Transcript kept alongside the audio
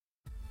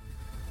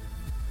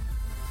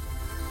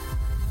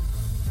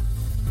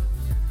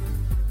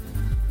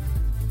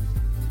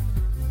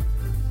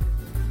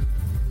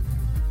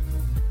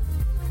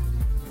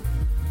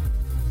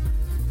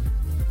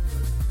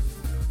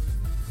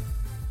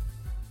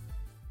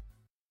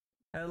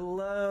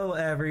Hello,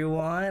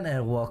 everyone,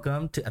 and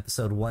welcome to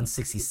episode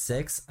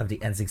 166 of the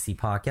N6C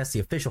podcast, the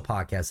official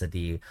podcast of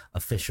the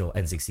official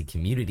N6C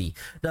community.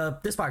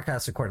 This podcast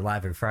is recorded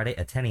live every Friday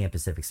at 10 a.m.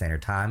 Pacific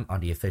Standard Time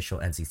on the official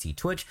N6C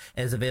Twitch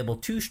and is available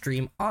to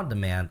stream on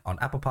demand on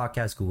Apple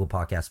Podcasts, Google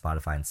Podcasts,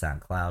 Spotify, and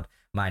SoundCloud.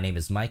 My name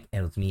is Mike,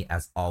 and with me,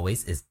 as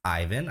always, is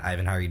Ivan.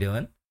 Ivan, how are you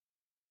doing?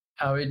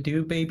 How it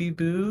do, baby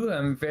boo?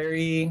 I'm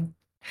very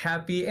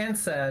happy and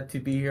sad to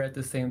be here at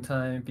the same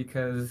time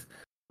because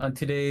on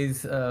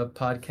today's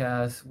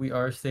podcast, we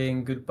are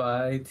saying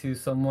goodbye to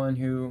someone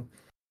who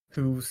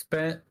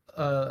spent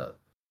a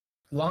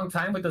long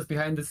time with us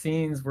behind the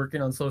scenes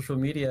working on social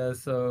media.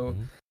 So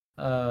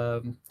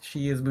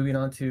she is moving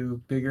on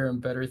to bigger and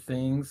better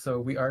things.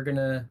 So we are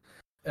gonna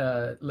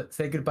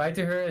say goodbye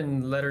to her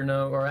and let her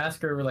know or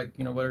ask her what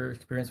her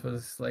experience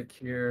was like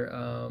here.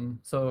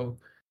 So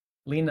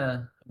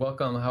Lyna,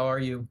 welcome. How are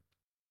you?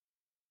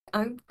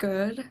 I'm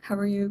good. How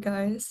are you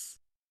guys?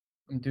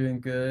 I'm doing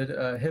good.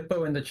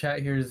 Hippo in the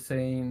chat here is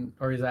saying,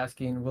 or he's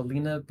asking, will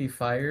Lyna be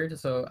fired?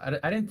 So I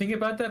didn't think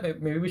about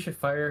that. Maybe we should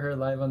fire her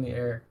live on the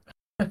air.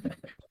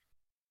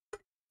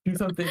 do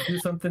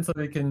something so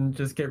they can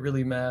just get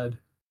really mad.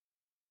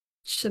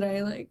 Should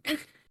I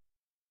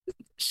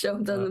show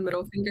them the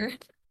middle finger?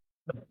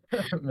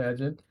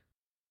 Imagine.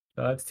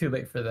 It's too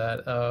late for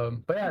that.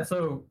 But yeah,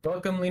 so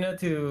welcome Lyna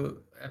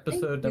to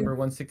episode number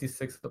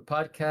 166 of the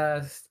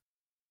podcast.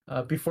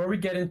 Before we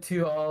get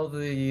into all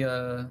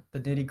the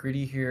nitty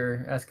gritty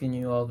here, asking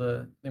you all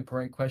the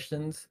important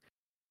questions,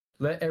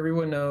 let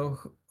everyone know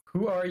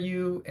who are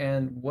you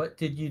and what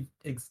did you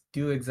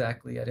do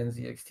exactly at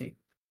NZXT?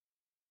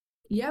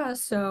 Yeah,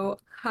 so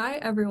hi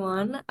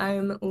everyone.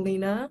 I'm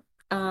Lyna.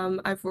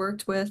 I've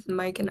worked with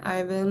Mike and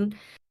Ivan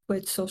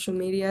with social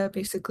media,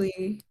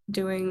 basically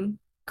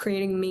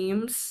creating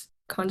memes,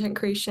 content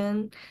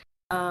creation,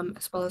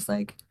 as well as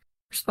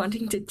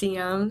responding to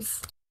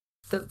DMs.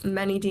 The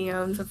many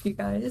DMs of you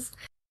guys,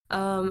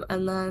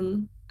 and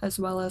then as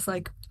well as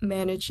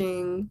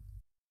managing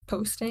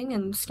posting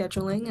and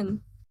scheduling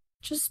and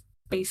just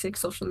basic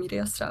social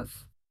media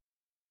stuff.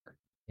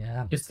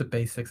 Yeah, just the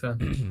basics. Huh?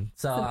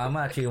 So I'm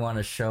actually want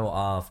to show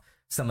off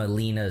some of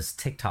Lyna's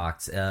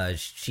TikToks.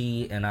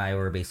 She and I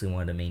were basically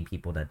one of the main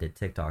people that did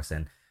TikToks,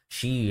 and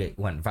she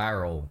went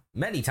viral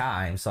many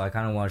times. So I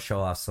kind of want to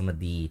show off some of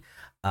the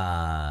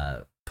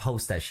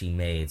posts that she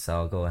made. So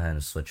I'll go ahead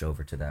and switch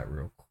over to that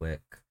real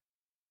quick.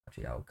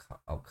 Actually,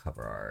 I'll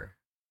cover our.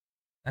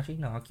 Actually,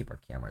 no, I'll keep our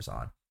cameras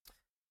on.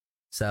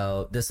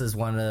 So this is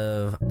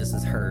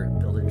her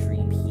build a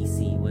dream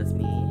PC with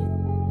me.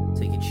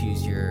 So you can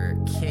choose your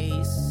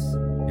case,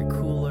 your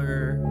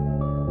cooler,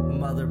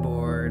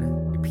 motherboard,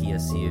 your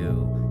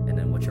PSU, and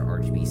then what your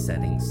RGB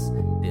settings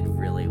did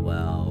really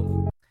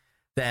well.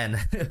 Then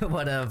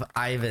one of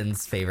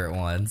Ivan's favorite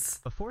ones.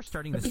 Before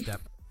starting this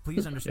step,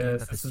 please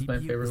understand that the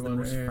CPU is the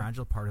most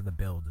fragile part of the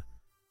build.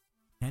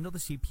 Handle the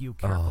CPU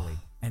carefully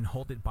and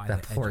hold it by the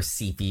edges. That poor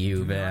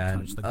CPU,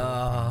 man.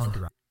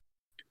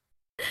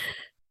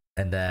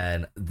 And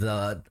then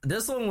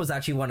this one was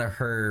actually one of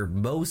her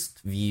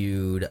most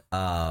viewed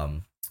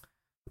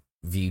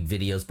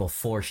videos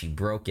before she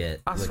broke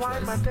it. I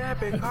swiped my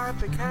debit card,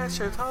 the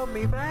cashier told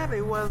me that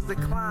it was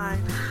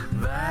declined.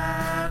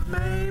 That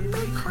made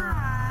me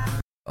cry.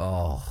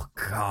 Oh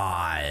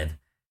God.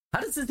 How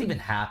does this even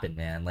happen,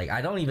 man?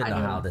 I don't even know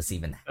how this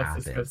even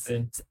happens.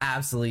 It's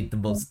absolutely the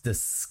most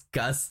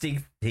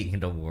disgusting thing in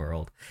the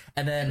world.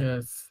 And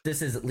then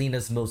This is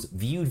Lyna's most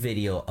viewed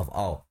video of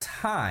all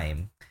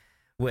time,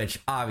 which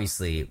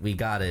obviously we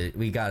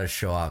gotta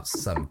show off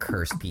some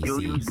cursed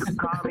PCs.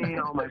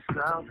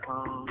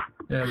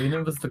 Yeah,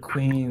 Lyna was the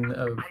queen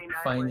of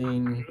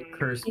finding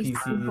cursed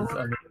PCs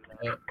on the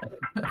internet.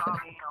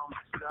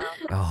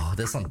 Oh,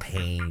 this one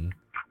pain.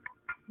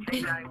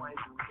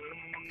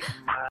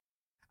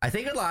 I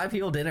think a lot of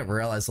people didn't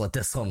realize what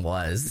this one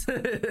was,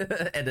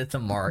 and it's a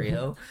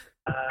Mario.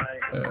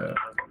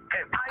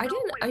 I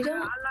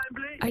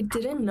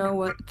didn't know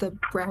what the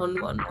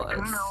brown one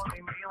was.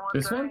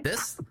 This one?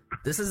 This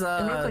is this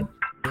one?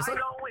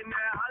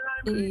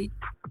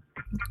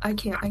 I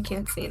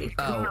can't see anything.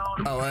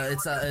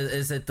 It's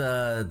is it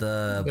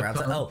the brown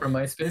side? Oh, from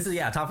MySpace. This is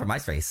Tom from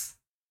MySpace.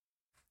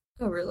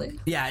 Oh, really?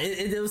 Yeah,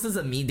 it was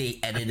a meme. They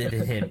edited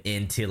him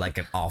into an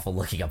awful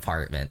looking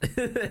apartment.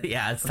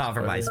 Yeah, it's Tom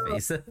from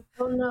MySpace.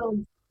 Oh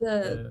no,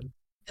 the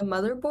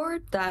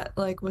motherboard that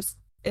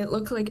it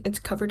looked like it's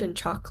covered in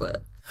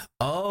chocolate.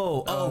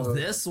 Oh,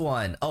 this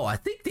one. Oh, I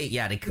think they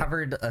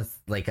covered a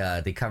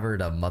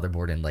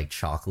motherboard in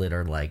chocolate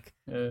or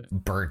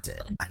burnt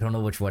it. I don't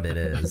know which one it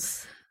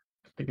is.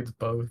 I think it's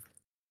both.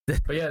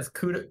 But yes,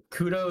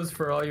 kudos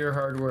for all your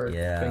hard work.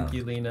 Yeah, thank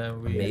you, Lyna.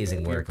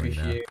 Amazing work,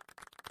 appreciate.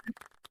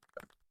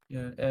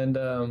 Yeah, and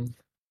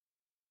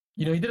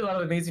you did a lot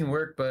of amazing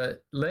work,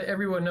 but let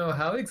everyone know,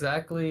 how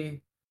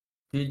exactly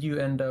did you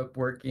end up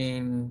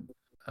working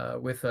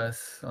with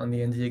us on the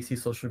NZXT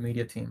social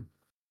media team?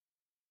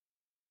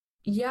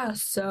 Yeah,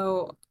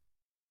 so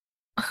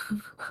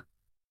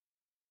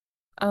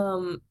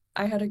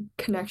I had a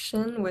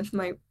connection with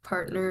my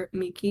partner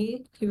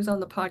Miki. He was on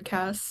the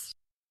podcast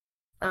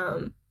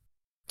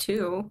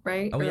too,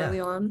 right? Oh, Early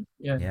yeah. on.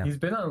 Yeah, he's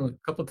been on a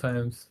couple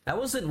times. That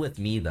wasn't with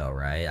me though,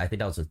 right? I think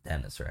that was with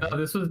Dennis, right? Oh,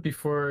 this was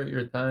before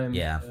your time.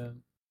 Yeah.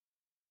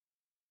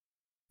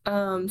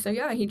 So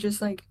yeah, he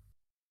just like,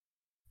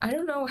 I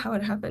don't know how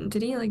it happened.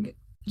 Did he like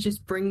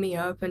just bring me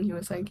up and he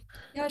was like,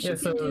 yeah,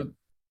 so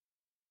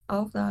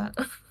all of that.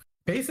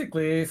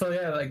 Basically, so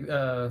yeah, like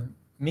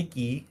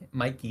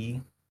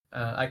Mikey,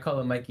 I call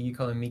him Mikey, you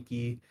call him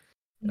Miki.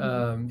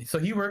 So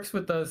he works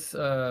with us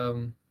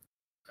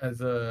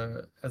as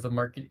a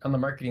market on the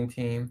marketing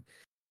team,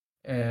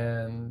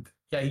 and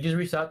yeah, he just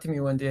reached out to me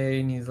one day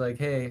and he's like,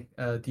 hey,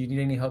 do you need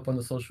any help on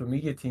the social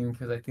media team?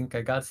 Because I think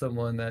I got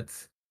someone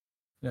that's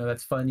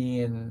that's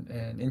funny and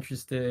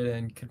interested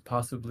and could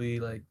possibly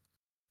like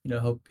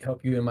help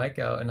you and Mike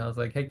out. And I was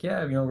like, heck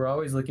yeah, we're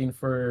always looking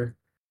for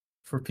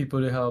people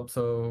to help.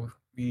 So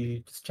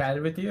we just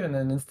chatted with you, and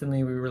then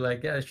instantly we were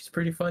like, yeah, she's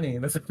pretty funny.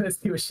 Let's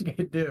see what she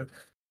could do.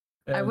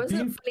 I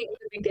wasn't funny in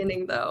the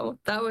beginning though.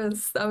 That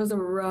was a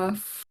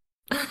rough.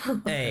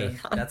 Hey,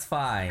 that's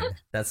fine.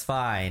 That's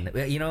fine.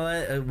 You know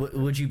what?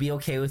 Would you be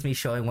okay with me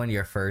showing one of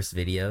your first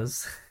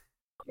videos?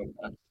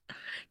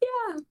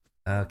 Yeah.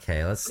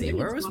 Okay, let's see.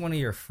 Where was one of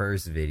your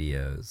first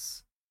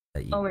videos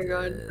that you Oh my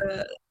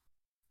did?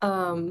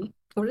 God.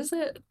 What is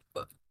it?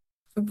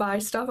 Buy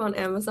stuff on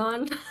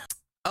Amazon.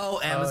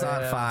 Oh,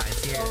 Amazon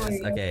Finds. Here it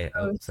is. Okay.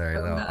 Oh, sorry.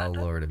 so I'll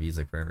lower the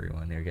music for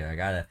everyone. Here we go. I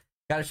gotta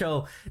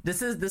show.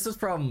 This is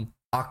from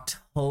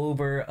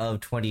October of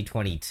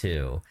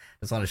 2022.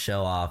 Just want to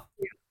show off.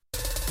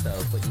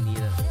 So, but you need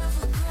a.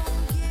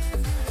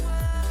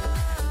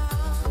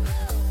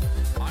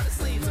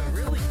 Honestly, it's a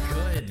really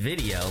good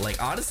video.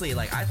 Like, honestly,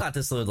 like I thought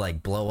this would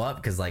like blow up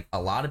because like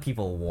a lot of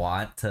people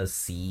want to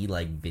see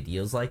like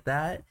videos like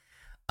that.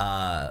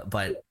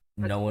 But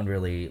no one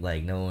really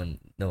like no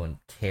one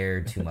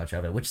cared too much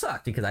of it, which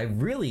sucked because I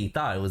really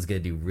thought it was gonna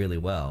do really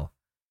well.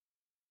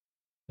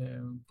 Yeah.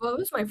 Well, it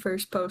was my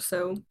first post,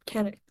 so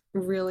can't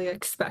really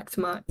expect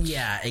much.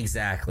 Yeah,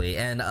 exactly.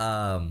 And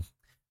I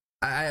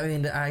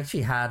mean, I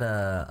actually had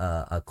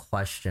a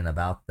question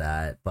about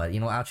that, but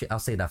actually, I'll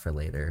say that for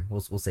later.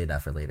 We'll say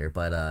that for later.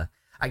 But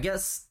I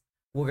guess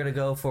we're gonna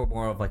go for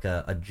more of like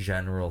a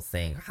general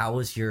thing. How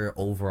was your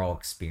overall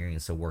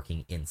experience of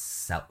working in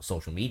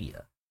social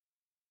media?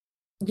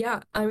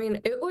 Yeah, I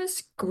mean, it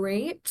was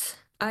great.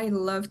 I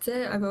loved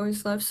it. I've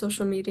always loved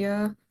social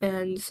media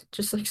and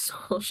just like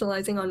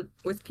socializing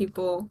with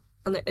people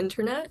on the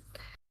internet.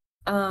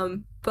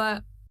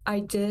 But I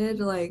did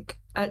like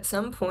at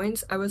some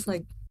points I was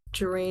like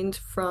drained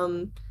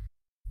from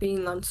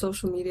being on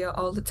social media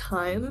all the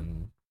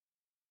time.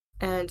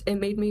 And it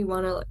made me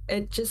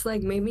it just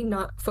like made me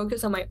not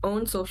focus on my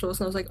own socials.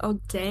 And I was like, oh,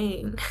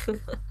 dang.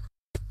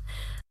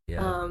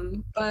 Yeah.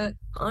 But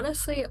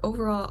honestly,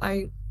 overall,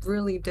 I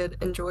really did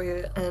enjoy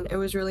it. And it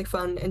was really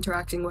fun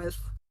interacting with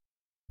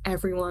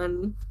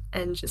everyone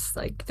and just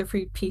like the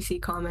free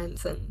PC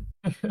comments and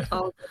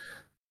all the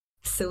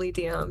silly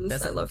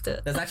DMs. I loved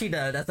it. That's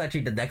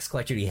actually the next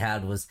question he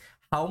had was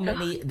how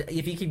many,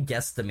 if you could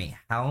guess to me,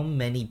 how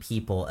many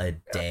people a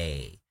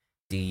day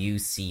do you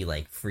see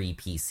like free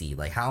PC?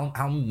 Like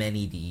how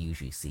many do you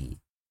usually see?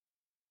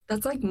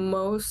 That's like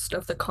most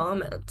of the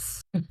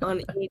comments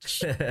on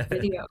each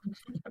video.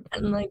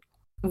 And like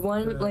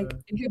like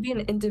it could be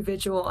an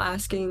individual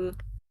asking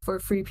for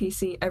free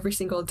PC every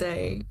single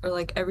day or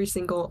like every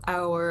single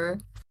hour.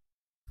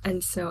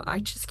 And so I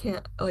just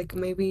can't like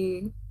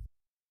maybe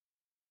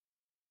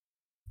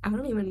I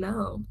don't even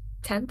know.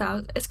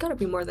 10,000. It's gotta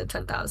be more than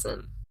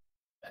 10,000.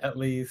 At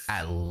least.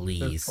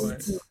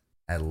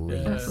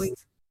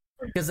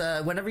 Because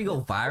whenever you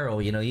go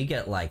viral, you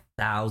get like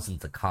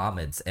thousands of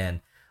comments,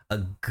 and a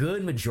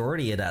good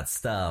majority of that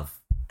stuff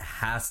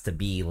has to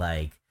be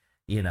like,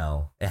 it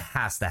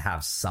has to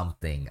have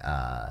something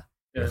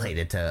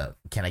related to,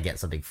 can I get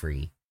something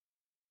free?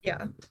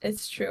 Yeah,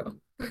 it's true.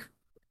 Let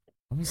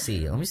me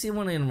see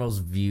one of the most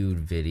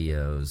viewed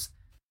videos.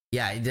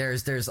 Yeah,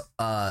 there's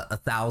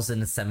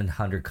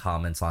 1,700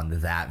 comments on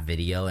that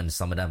video, and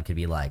some of them could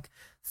be like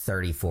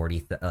 30,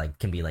 40, like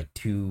can be like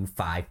 2,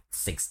 5,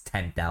 6,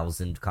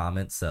 10,000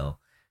 comments. So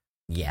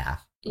yeah.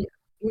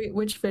 Wait,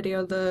 which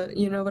video?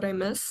 You know what I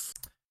miss?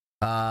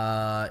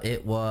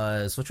 It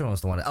was, which one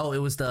was the one? Oh, it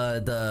was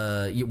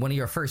the one of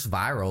your first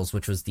virals,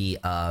 which was the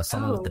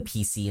someone with the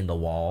PC in the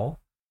wall.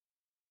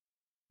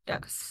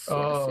 Yes.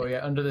 Oh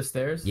yeah, under the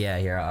stairs. Yeah,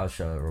 here I'll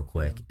show it real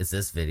quick. It's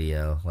this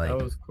video. Like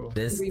that was cool.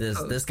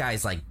 This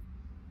guy's like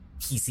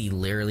PC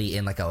literally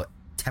in like a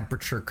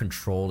temperature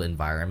controlled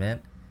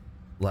environment.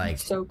 Like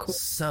so cool.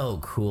 So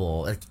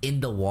cool. Like in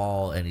the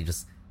wall, and he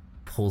just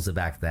pulls it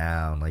back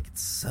down. Like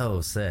it's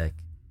so sick.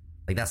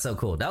 Like that's so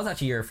cool. That was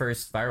actually your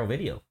first viral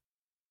video.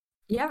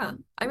 Yeah.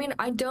 I mean,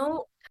 I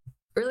don't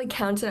really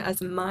count it as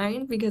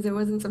mine because it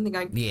wasn't something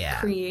I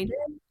created,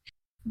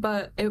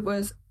 but it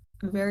was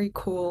very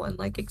cool and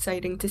like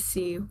exciting to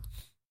see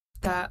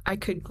that I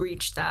could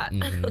reach that.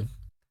 Yeah,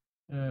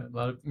 a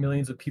lot of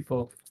millions of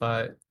people,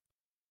 but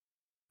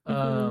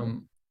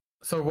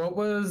So what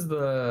was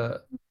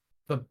the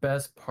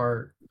best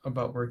part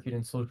about working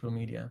in social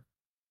media?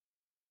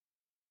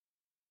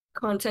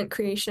 Content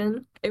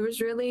creation. It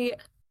was really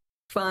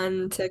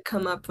fun to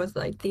come up with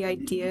like the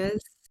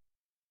ideas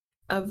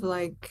of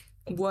like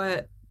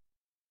what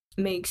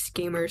makes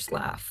gamers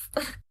laugh.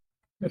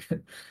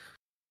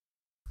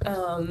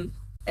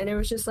 And it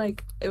was just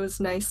like it was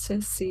nice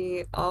to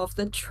see all of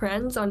the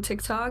trends on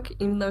TikTok,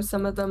 even though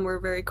some of them were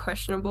very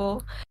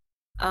questionable.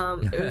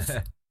 It was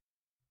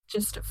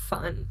just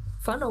fun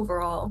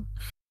overall.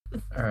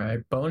 All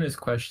right, bonus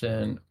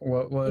question.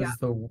 What was Yeah.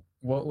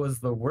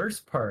 the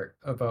worst part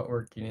about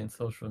working in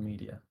social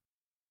media?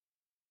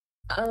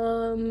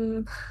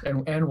 Um,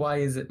 And why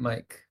is it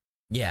Mike?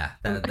 Yeah,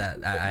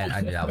 that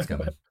I knew that was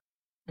coming.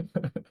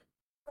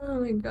 oh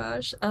my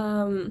gosh.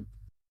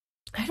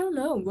 I don't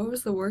know. What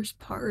was the worst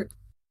part?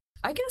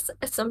 I guess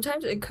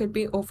sometimes it could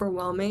be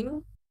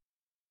overwhelming,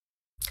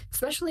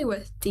 especially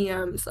with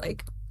DMs,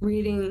 like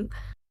reading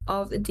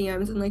all of the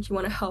DMs and like you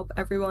want to help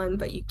everyone,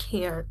 but you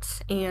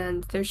can't.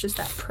 And there's just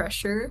that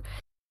pressure.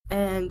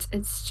 And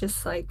it's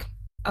just like,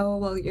 oh,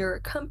 well, you're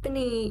a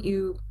company,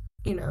 you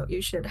know,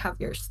 you should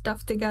have your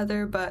stuff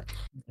together, but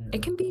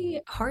it can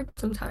be hard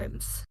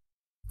sometimes.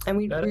 And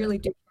we really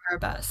do our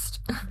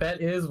best.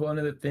 That is one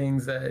of the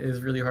things that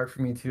is really hard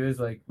for me too, is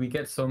like we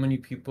get so many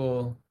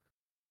people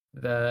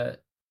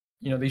that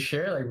they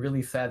share like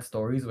really sad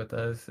stories with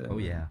us. Oh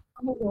yeah.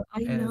 Oh,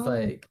 I And know. it's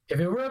like if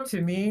it were up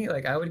to me,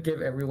 like I would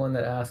give everyone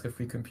that ask a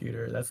free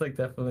computer. That's like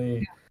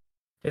definitely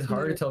it's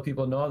hard to tell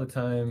people no all the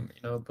time,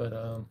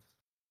 but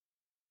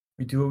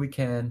we do what we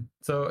can.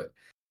 So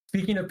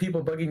speaking of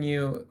people bugging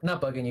you,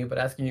 not bugging you, but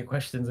asking you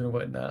questions and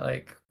whatnot,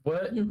 like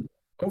what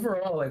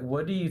overall, like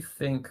what do you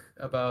think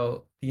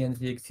about the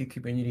NZXT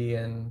community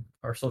and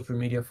our social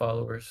media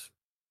followers?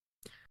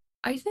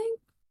 I think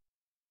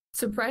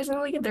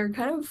surprisingly they're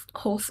kind of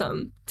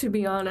wholesome, to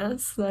be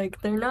honest.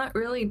 Like they're not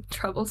really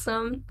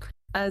troublesome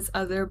as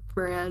other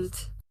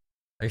brand.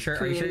 Are you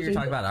sure you're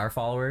talking about our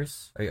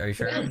followers? Are you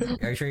sure?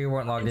 Are you sure you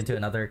weren't logged into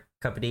another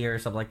company or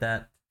something like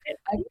that?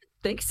 I don't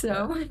think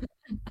so.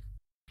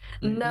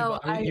 No,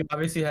 you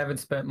obviously haven't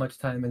spent much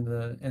time in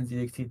the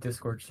NZXT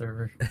Discord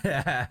server.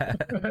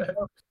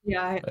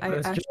 Yeah,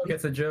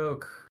 it's a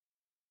joke.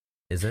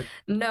 Is it?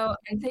 No,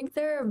 I think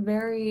they're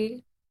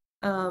very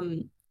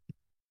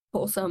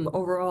wholesome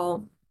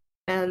overall.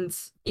 And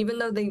even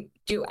though they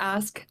do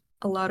ask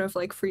a lot of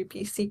like free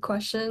PC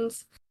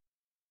questions,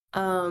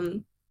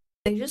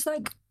 they just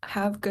like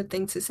have good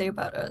things to say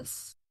about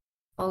us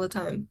all the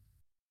time.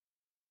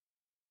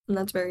 And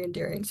that's very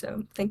endearing,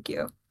 so thank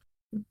you.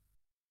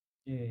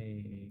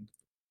 Yay.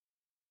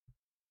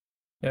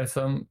 Yeah,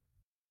 some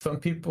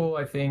people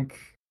I think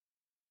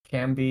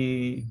can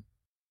be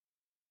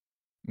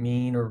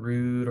mean or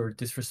rude or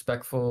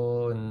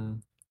disrespectful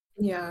and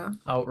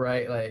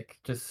outright like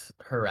just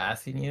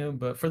harassing you,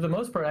 but for the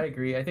most part I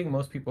agree. I think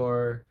most people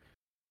are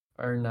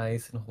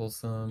nice and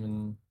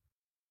wholesome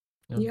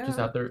and just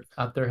out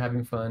there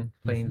having fun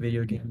playing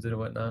video games and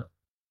whatnot.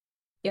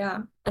 Yeah,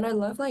 and I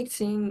love like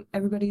seeing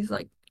everybody's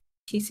like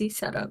PC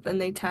setup and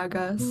they tag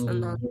us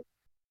and then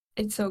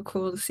it's so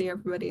cool to see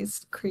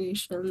everybody's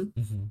creation.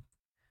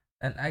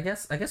 And I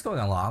guess going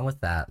along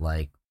with that,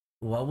 like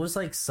what was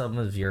like some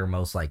of your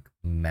most like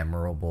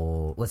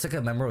memorable, let's like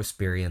a memorable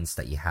experience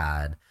that you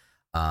had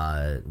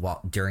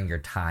during your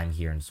time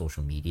here in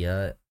social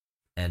media,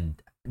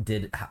 and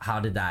how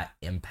did that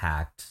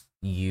impact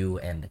you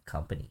and the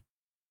company?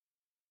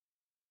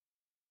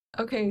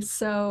 Okay,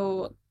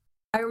 so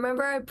I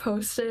remember I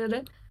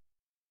posted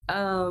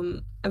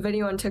a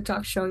video on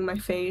TikTok showing my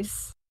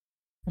face,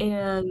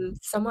 and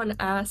someone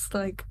asked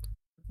like,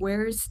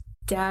 "Where's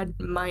Dad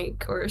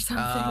Mike?" or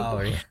something.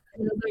 Oh yeah.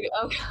 And I was like,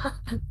 "Oh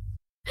God."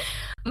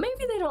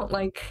 Maybe they don't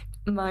like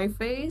my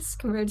face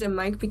compared to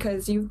Mike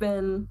because you've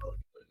been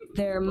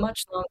there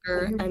much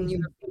longer and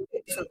you've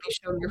recently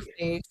shown your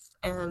face.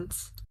 And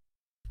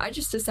I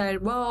just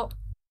decided, well,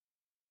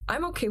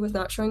 I'm okay with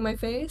not showing my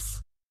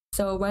face.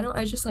 So why don't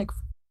I just like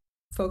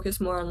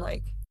focus more on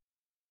like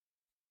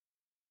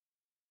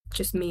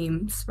just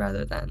memes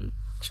rather than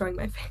showing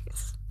my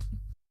face.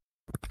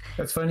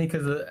 That's funny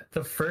because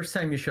the first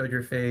time you showed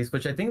your face,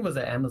 which I think was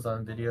an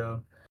Amazon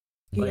video,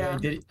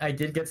 I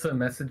did get some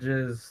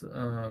messages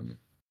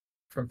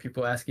from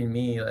people asking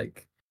me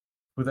like,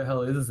 "Who the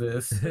hell is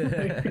this?"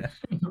 like,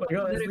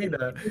 oh, it's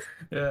Lyna.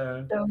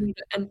 Yeah.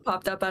 And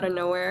popped up out of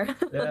nowhere.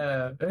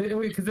 Yeah,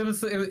 because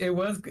it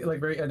was like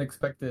very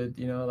unexpected.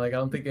 Like I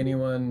don't think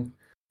anyone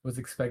was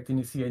expecting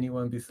to see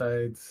anyone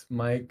besides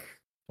Mike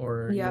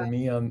or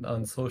me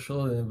on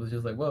social, and it was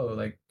just like, whoa,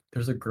 like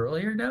there's a girl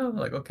here now.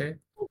 Like okay,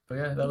 but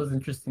yeah, that was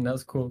interesting. That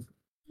was cool.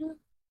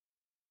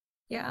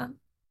 Yeah.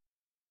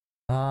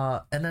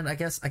 And then I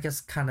guess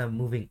kind of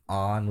moving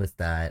on with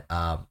that,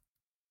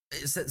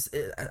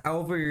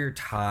 over your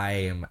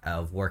time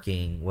of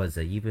working,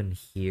 you've been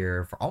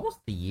here for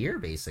almost a year,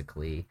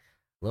 basically,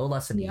 a little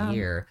less than a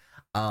year.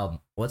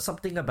 What's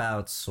something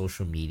about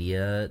social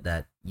media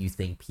that you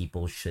think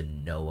people should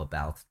know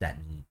about that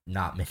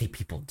not many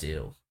people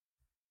do?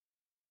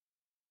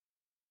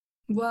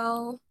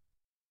 Well,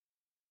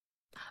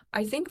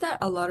 I think that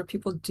a lot of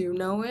people do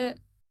know it,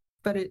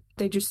 but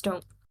they just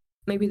don't,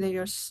 maybe they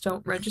just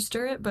don't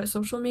register it. But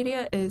social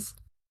media is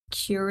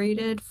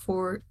curated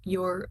for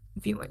your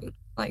viewing.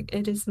 Like,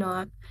 it is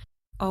not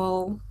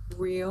all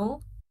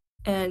real.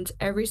 And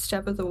every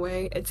step of the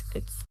way, it's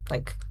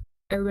like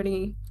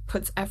everybody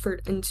puts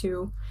effort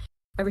into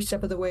every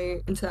step of the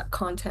way into that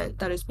content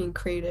that is being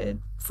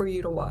created for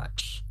you to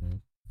watch.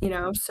 You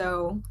know,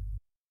 so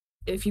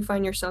if you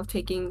find yourself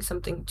taking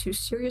something too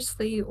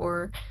seriously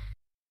or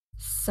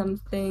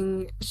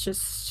something, it's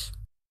just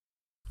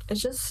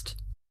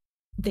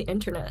the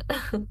internet.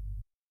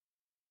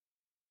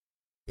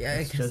 Yeah,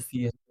 It's just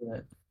the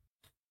internet.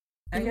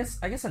 I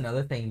guess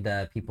another thing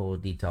that people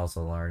need to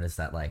also learn is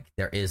that like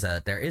there is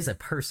a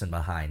person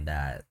behind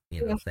that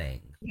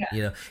thing.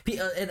 Yeah.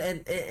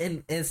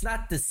 And it's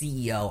not the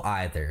CEO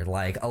either.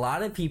 Like a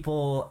lot of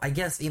people, I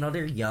guess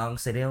they're young,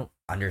 so they don't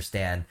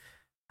understand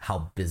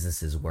how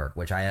businesses work,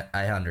 which I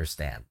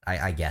understand.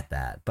 I get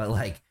that, but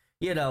like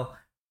you don't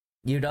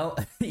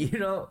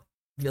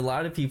a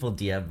lot of people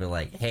DM me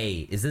like,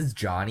 hey, is this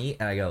Johnny?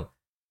 And I go,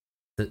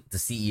 the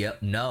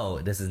CEO? No,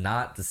 this is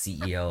not the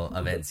CEO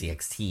of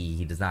NCXT.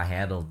 He does not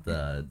handle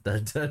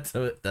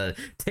the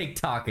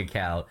TikTok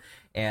account,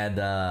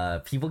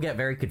 and people get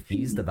very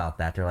confused about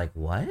that. They're like,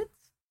 "What?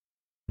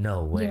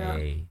 No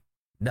way!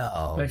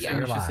 No, Make sure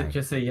you're you lying."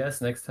 just say yes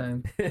next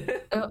time.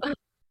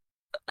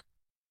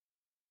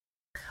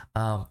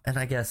 And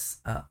I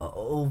guess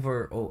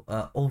over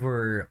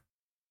oh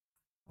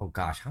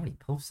gosh, how many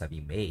posts have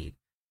you made?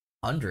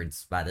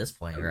 Hundreds by this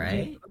point,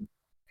 right?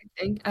 I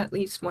think at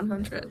least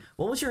 100.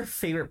 What was your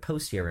favorite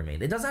post you ever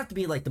made? It doesn't have to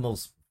be like the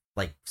most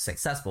like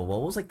successful.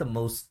 What was like the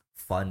most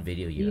fun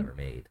video you ever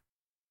made?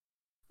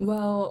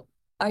 Well,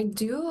 I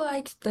do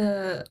like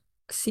the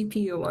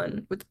CPU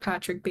one with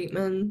Patrick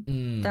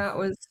Bateman. That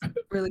was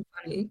really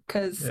funny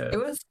because it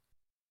was,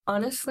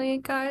 honestly,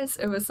 guys,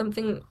 it was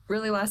something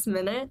really last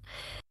minute.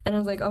 And I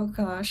was like, oh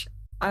gosh,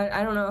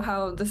 I don't know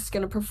how this is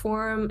going to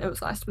perform. It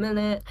was last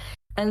minute.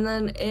 And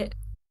then it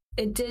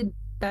did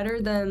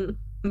better than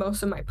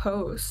most of my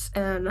posts.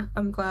 And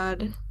I'm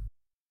glad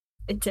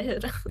it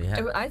did.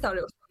 Yeah. I thought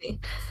it was funny.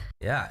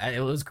 Yeah,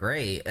 it was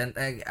great. And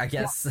I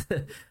guess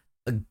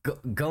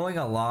going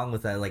along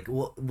with that, like,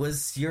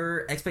 was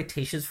your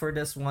expectations for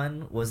this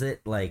one? Was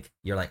it like,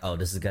 you're like, oh,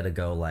 this is going to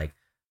go like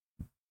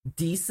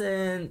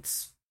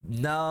decent?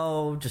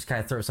 No, just kind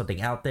of throw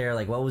something out there.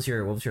 Like, what was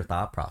your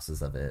thought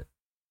process of it?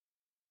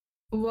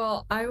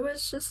 Well, I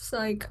was just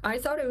like, I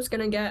thought it was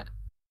gonna get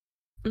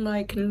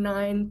like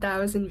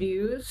 9,000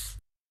 views,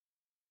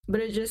 but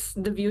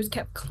the views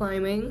kept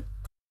climbing,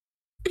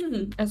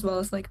 as well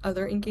as like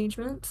other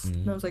engagements.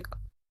 And I was like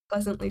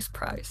pleasantly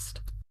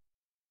surprised.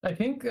 I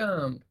think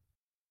I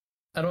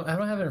don't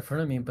have it in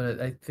front of me,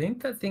 but I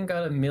think that thing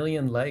got 1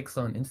 million likes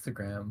on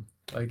Instagram.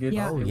 Like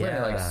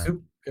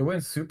it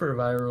went super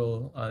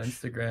viral on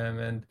Instagram,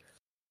 and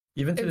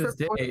even to this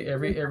day,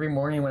 every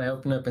morning when I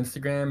open up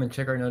Instagram and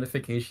check our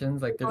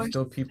notifications, like there's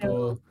still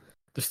people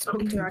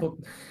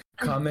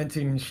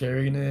commenting and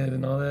sharing it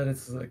and all that.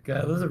 It's like,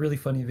 God, that was a really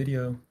funny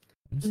video.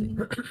 Let me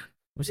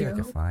see if I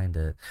can find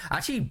it.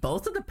 Actually,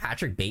 both of the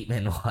Patrick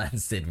Bateman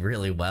ones did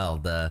really well.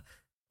 The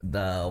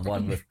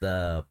one with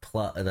the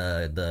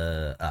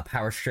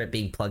power strip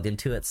being plugged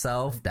into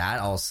itself, that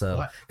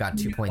also got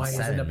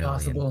 2.7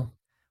 million.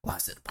 Why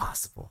is it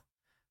possible?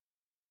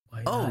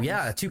 Oh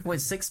yeah,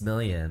 2.6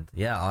 million.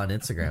 Yeah, on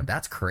Instagram.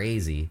 That's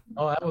crazy.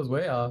 Oh, that was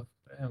way off.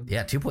 Damn.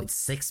 Yeah,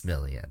 2.6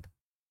 million.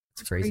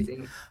 It's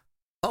crazy.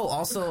 Oh,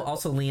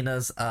 also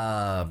Lyna's.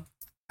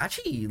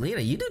 Actually, Lyna,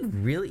 you did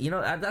really.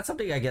 That's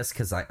something I guess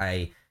because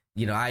I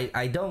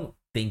don't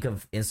think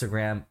of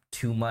Instagram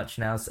too much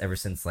now. Ever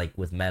since like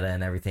with Meta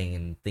and everything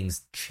and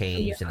things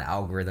changed and the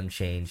algorithm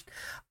changed.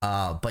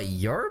 But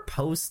your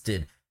post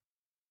did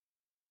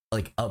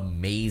like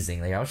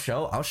amazing. Like I'll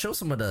show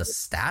some of the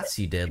stats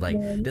you did. Like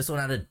this one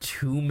had a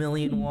 2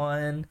 million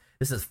one.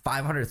 This is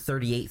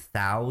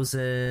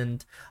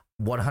 538,000,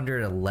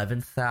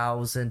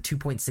 111,000,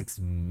 2.6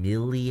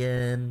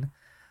 million.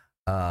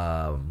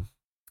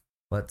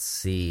 Let's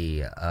see.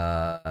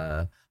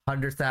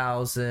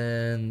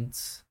 100,000,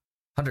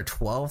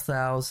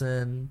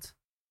 112,000.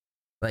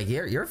 Like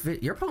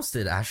your post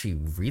did actually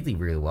really,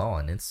 really well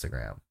on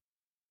Instagram.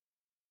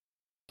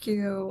 Thank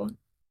you.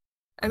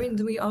 I mean,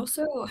 we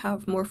also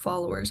have more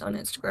followers on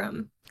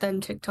Instagram than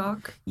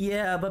TikTok.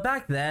 Yeah, but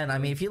back then, I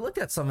mean, if you looked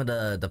at some of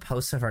the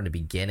posts from the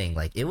beginning,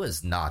 like it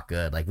was not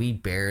good. Like we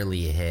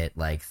barely hit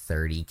like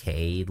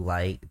 30K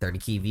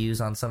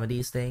views on some of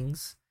these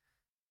things.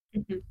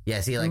 Yeah,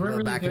 see, like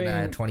back in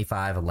that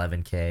 25,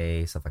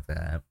 11K, stuff like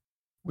that.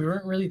 We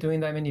weren't really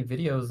doing that many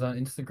videos on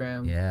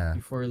Instagram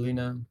before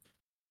Lyna.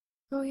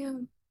 Oh yeah.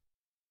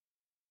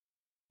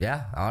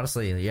 Yeah,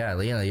 honestly, yeah,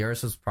 Lyna,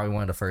 yours was probably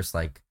one of the first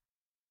like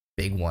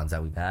big ones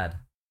that we've had.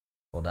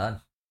 Well done.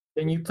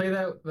 Can you play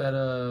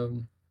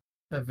that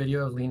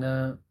video of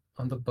Lyna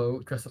on the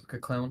boat dressed up like a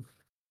clown?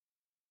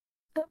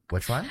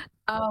 Which one?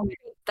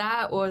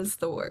 That was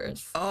the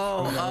worst.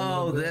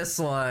 Oh, this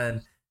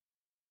one.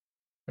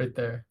 right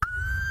there.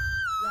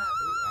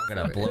 I'm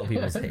gonna blow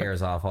people's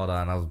ears off. Hold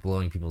on, I was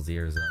blowing people's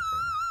ears up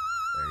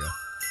right now.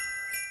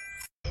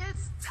 There you go.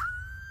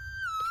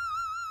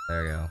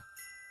 There you go.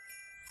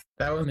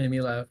 That one made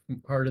me laugh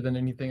harder than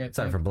anything.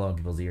 Sorry for blowing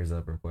people's ears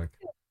up real quick.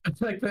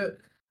 It's like that.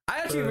 I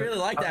actually really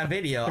like that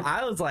video.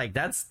 I was like,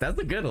 that's a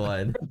good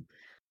one.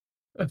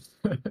 I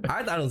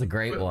thought it was a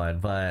great one,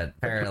 but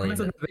apparently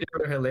the video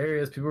were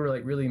hilarious. People were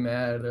like really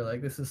mad. They're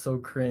like, "This is so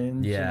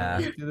cringe." Yeah,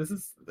 like, this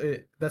is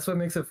it. That's what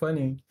makes it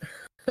funny.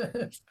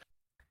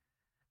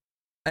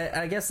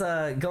 I guess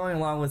going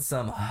along with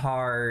some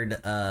hard,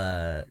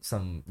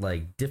 some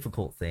like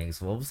difficult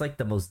things. What was like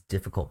the most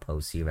difficult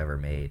post you've ever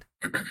made?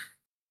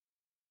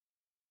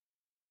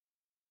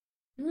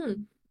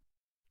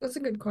 That's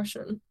a good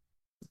question.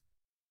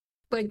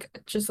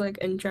 Like just like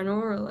in general,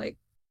 or like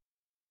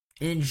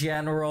in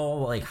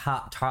general, like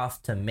hot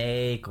tough to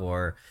make,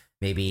 or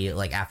maybe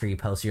like after you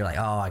post you're like,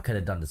 oh, I could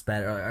have done this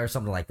better, or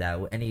something like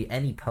that.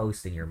 Any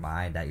post in your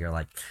mind that you're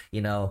like,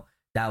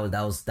 that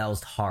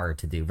was hard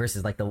to do,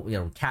 versus like the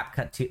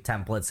CapCut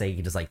template, say you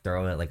can just like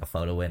throw it like a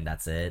photo in,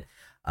 that's it,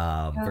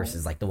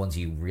 versus like the ones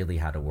you really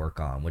had to work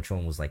on. Which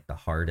one was like the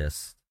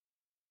hardest?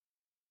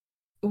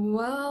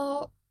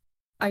 Well,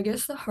 I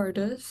guess the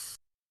hardest,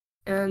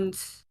 and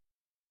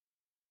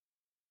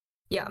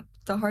yeah,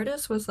 the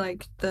hardest was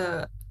like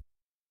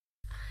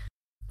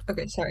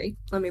okay, sorry,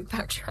 let me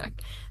backtrack.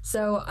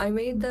 So I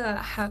made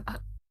the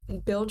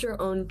build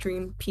your own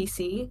dream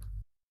PC,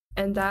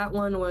 and that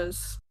one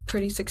was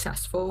pretty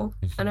successful,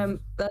 and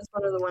that's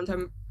one of the ones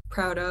I'm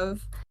proud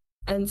of.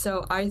 And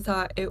so I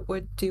thought it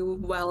would do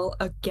well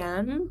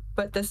again,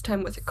 but this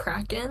time with a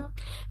Kraken,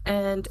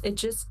 and it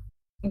just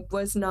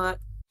was not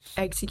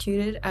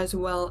executed as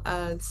well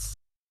as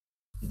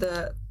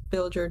the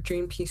build your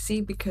dream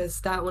PC,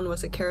 because that one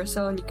was a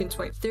carousel and you can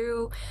swipe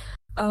through.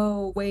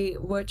 Oh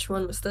wait, which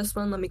one was this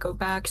one? Let me go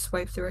back,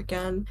 swipe through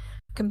again.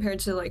 Compared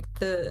to like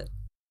the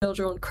build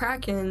your own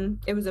Kraken,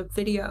 it was a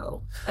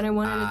video, and I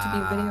wanted it to be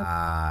a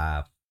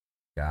video.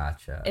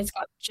 Gotcha. It's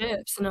got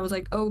GIFs, and I was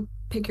like, oh,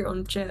 pick your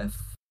own GIF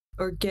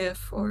or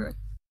GIF or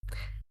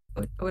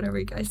whatever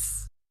you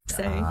guys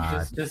say.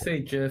 Just say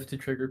GIF to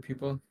trigger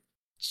people.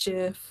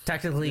 GIF.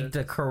 Technically,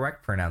 the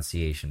correct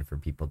pronunciation for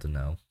people to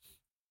know.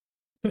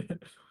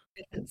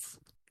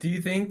 Do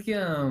you think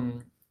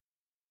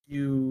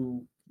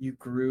you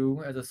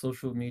grew as a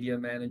social media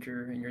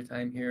manager in your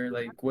time here?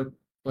 Like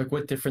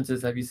what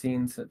differences have you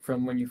seen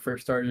from when you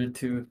first started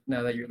to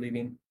now that you're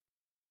leaving?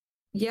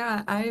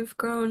 Yeah, I've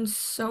grown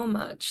so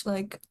much.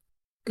 Like,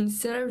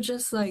 instead of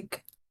just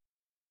like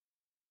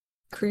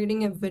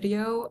creating a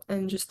video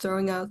and just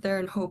throwing out there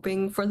and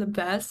hoping for the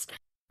best,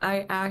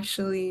 I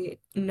actually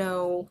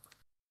know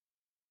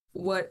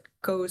what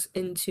goes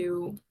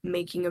into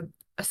making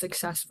a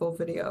successful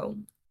video.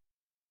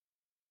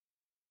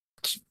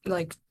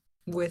 Like,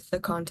 with the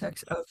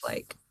context of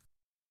like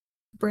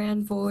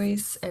brand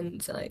voice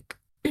and like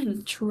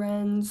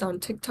trends on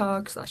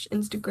TikTok /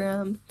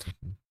 Instagram,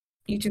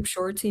 YouTube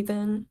Shorts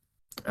even.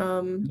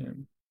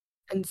 And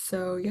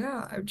so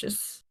yeah, I've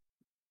just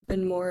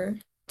been more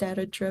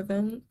data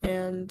driven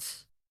and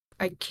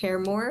I care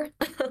more.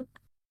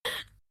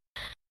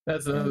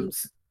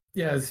 That's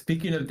yeah,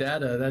 speaking of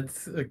data,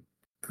 that's a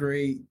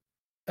great,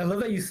 I love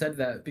that you said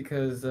that,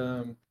 because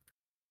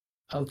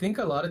I think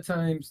a lot of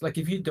times, like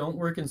if you don't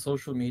work in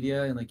social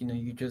media and like,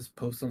 you just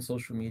post on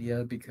social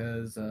media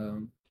because,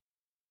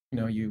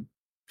 you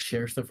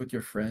share stuff with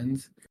your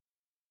friends,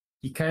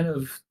 you kind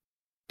of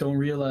don't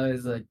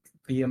realize like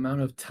the amount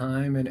of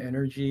time and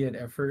energy and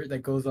effort that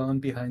goes on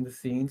behind the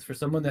scenes for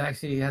someone that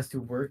actually has to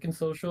work in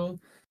social,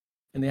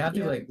 and they have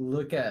to like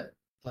look at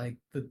like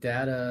the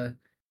data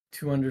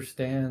to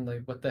understand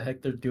like what the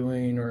heck they're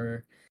doing,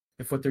 or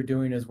if what they're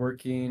doing is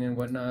working and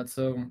whatnot.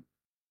 So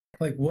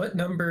like what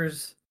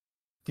numbers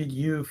did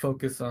you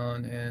focus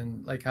on,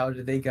 and like how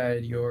did they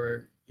guide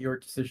your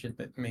decision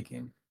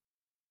making?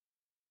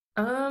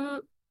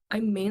 I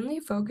mainly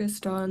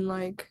focused on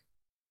like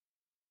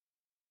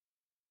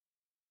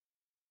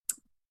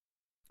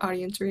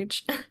audience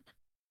reach.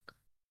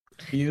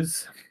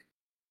 Views,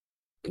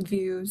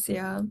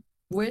 yeah.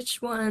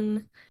 Which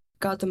one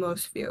got the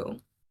most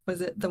view? Was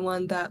it the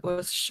one that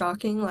was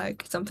shocking,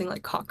 like something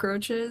like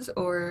cockroaches,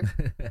 or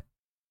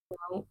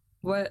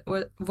what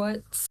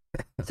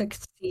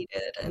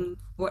succeeded and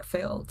what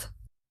failed?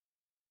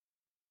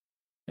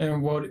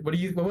 and what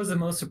was the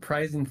most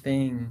surprising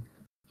thing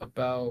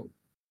about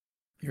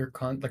your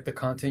the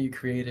content you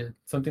created?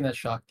 Something that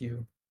shocked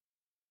you?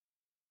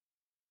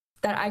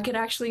 That I could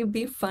actually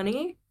be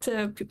funny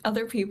to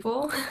other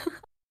people.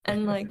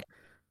 And like,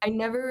 I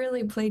never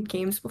really played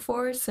games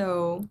before,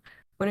 so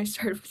when I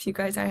started with you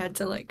guys, I had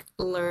to like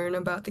learn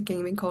about the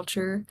gaming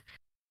culture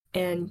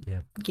and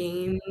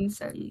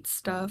games and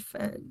stuff,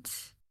 and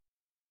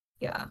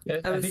yeah.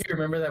 I think I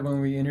remember that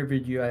when we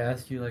interviewed you, I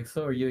asked you like,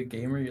 so are you a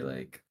gamer? You're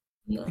like,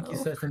 no. I think you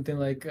said something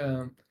like,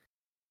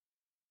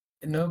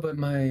 no, but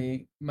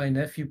my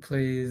nephew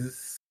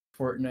plays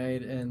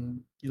Fortnite,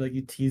 and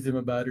you tease him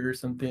about it or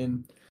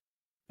something.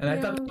 And I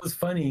thought that was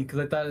funny, because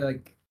I thought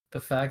like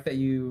the fact that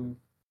you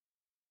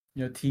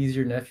tease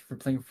your nephew for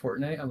playing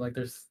Fortnite. I'm like,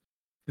 this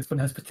one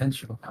has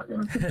potential.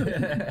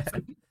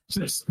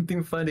 There's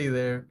something funny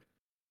there.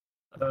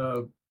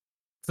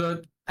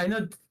 So I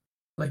know,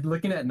 like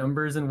looking at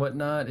numbers and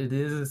whatnot,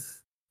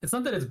 it's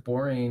not that it's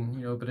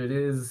boring, but it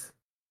is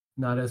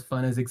not as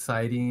fun as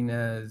exciting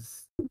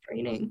as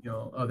Training.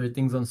 Other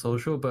things on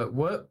social. But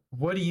what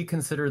do you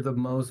consider the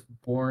most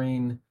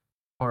boring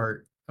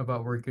part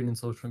about working in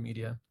social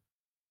media?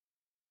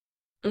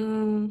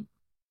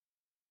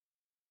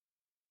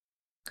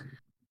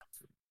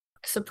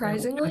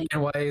 Surprisingly.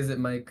 And why is it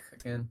Mike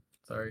again?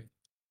 Sorry.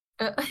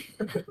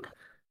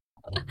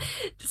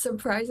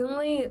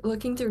 Surprisingly,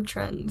 looking through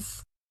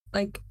trends,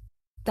 like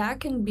that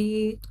can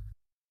be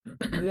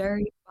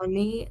very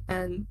funny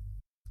and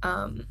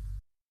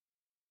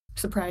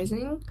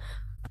surprising,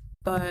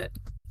 but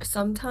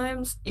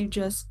sometimes you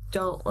just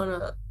don't want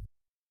to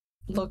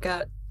look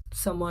at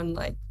someone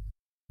like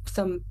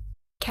some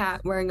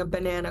cat wearing a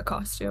banana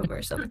costume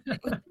or something.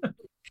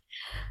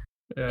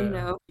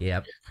 Yeah.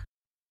 Yep.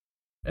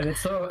 And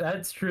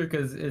that's true,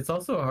 because it's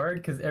also hard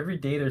because every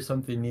day there's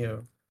something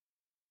new.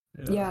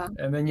 Yeah.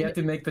 And then you have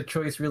to make the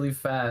choice really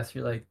fast.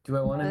 You're like, do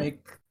I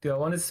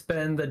want to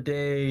spend the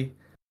day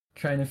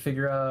trying to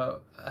figure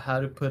out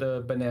how to put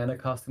a banana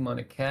costume on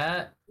a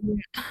cat,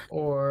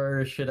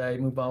 or should I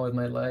move on with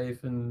my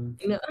life and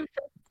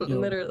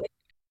literally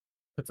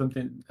put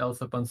something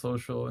else up on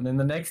social? And then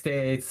the next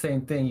day it's the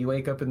same thing. You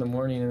wake up in the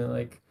morning and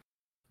like,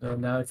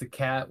 now it's a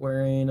cat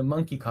wearing a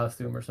monkey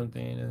costume or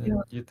something, and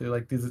then you have to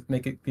like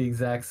make it the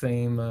exact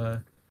same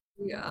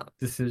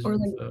decision. Or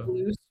like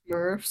blue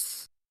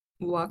Smurfs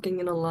walking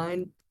in a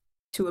line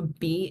to a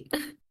beat.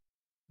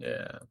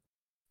 Yeah.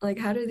 Like,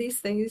 how do these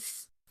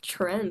things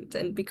trend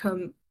and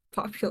become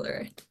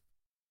popular?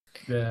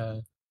 Yeah.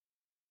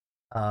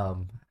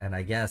 And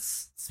I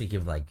guess speaking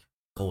of like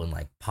going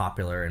like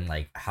popular and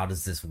like how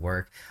does this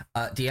work?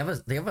 Do you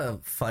have a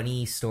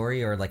funny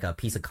story or like a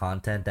piece of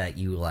content that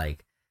you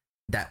like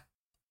that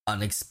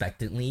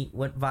unexpectedly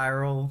went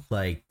viral?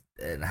 Like,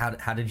 and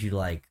how did you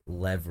like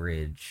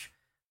leverage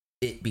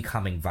it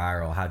becoming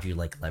viral? How did you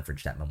like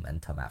leverage that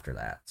momentum after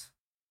that?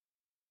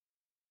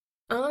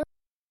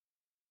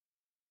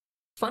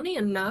 Funny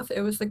enough,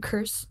 it was the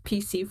cursed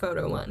PC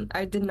photo one.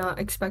 I did not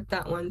expect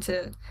that one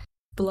to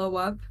blow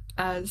up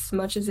as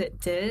much as it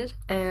did,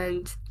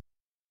 and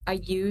I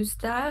used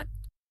that.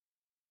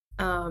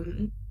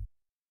 I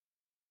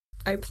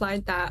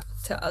applied that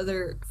to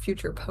other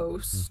future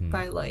posts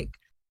by like,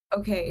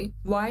 okay,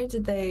 why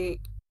did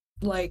they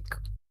like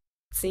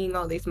seeing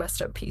all these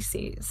messed up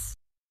PCs?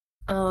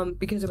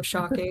 Because it was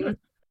shocking.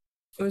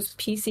 It was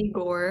PC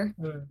gore.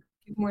 People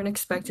weren't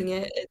expecting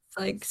it. It's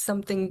like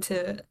something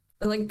to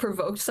like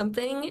provoke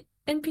something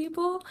in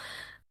people.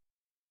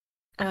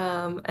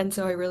 And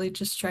so I really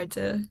just tried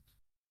to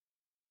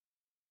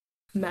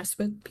mess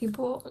with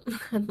people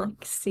and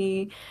like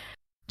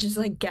just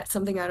like get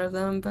something out of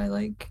them by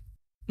like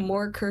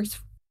more cursed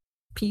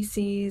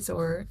PCs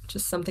or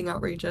just something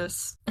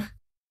outrageous.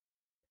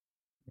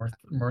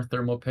 More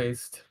thermal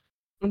paste.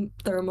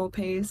 Thermal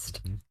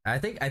paste. I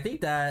think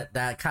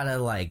that kind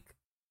of like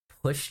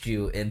pushed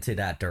you into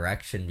that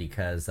direction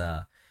because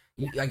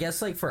I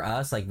guess like for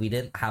us, like we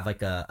didn't have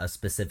like a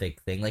specific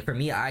thing. Like for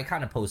me, I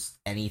kind of post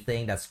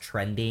anything that's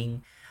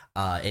trending.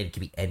 It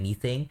could be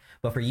anything.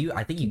 But for you,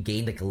 I think you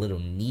gained like a little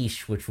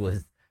niche, which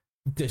was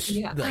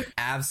like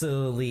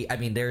absolutely. I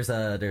mean, there's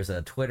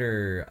a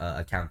Twitter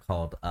account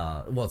called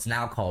it's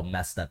now called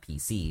Messed Up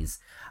PCs.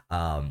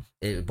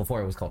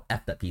 Before it was called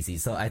F'd Up PCs.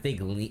 So I think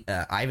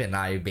Ivan and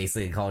I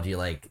basically called you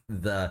like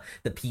the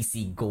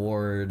PC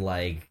gore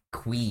like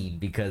queen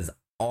because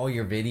all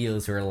your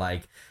videos were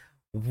like,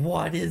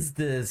 what is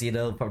this?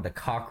 From the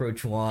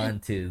cockroach one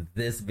to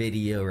this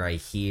video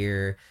right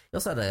here. You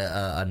also had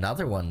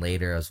another one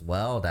later as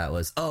well that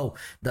was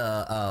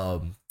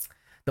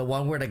the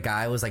one where the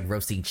guy was like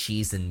roasting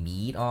cheese and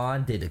meat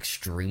did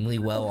extremely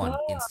well on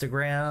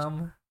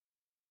Instagram.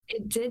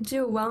 It did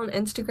do well on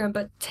Instagram,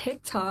 but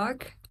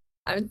TikTok,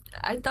 I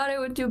thought it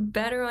would do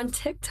better on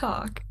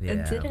TikTok. Yeah.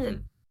 It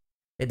didn't.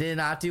 It did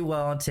not do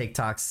well on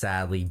TikTok,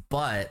 sadly,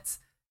 but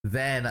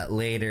then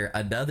later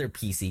another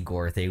PC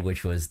gore thing,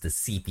 which was the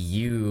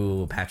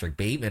CPU Patrick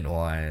Bateman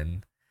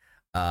one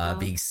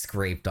being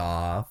scraped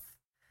off.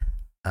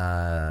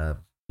 Yeah,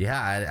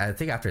 I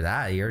think after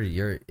that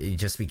you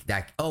just be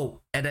that. Oh,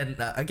 and then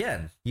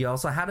again, you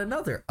also had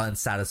another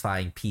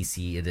unsatisfying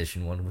PC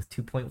edition one with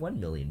 2.1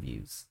 million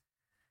views.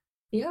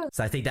 Yeah.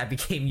 So I think that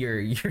became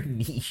your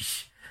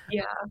niche.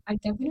 Yeah, I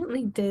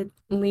definitely did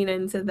lean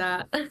into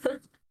that.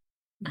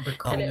 Oh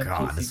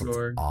god, this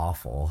looks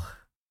awful.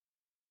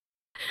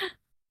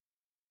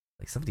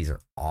 Like some of these are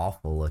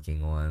awful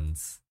looking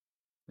ones.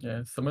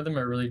 Yeah, some of them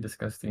are really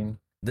disgusting.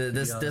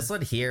 This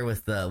one here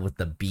with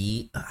the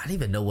bead, I don't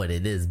even know what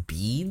it is.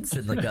 Beads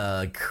and like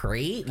a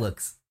crate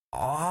looks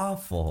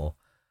awful.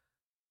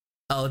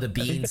 Oh, the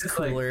beads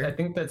cooler. I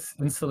think that's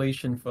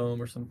insulation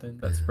foam or something.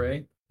 That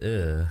spray.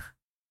 Ugh.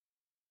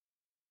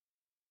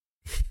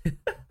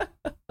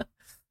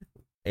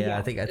 Yeah,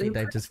 I think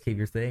that just became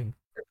your thing.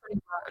 They're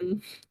pretty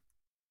rotten.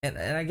 And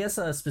I guess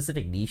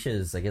specific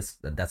niches, I guess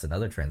that's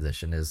another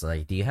transition, is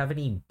like, do you have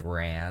any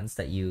brands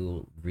that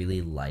you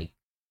really like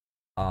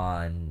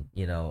on,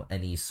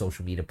 any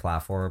social media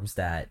platforms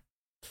that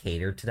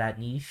cater to that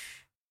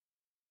niche?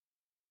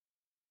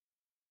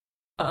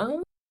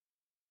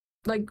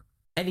 Like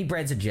any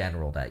brands in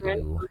general that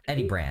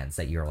any brands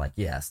that you're like,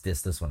 yes,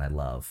 this one I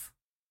love.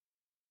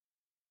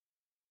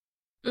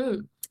 Let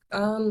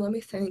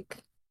me think.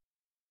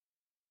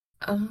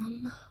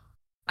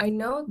 I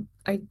know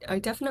I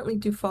definitely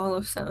do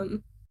follow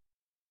some.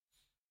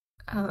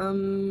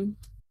 I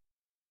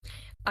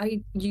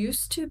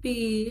used to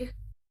be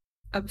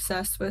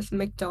obsessed with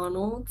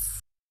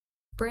McDonald's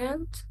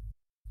brand.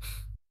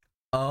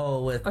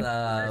 Oh, with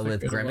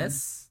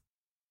Grimace?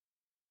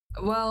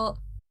 Well,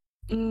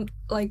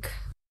 like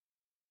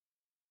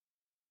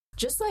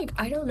just like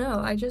I don't know,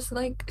 I just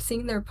like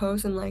seeing their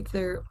posts and like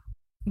their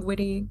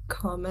witty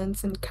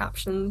comments and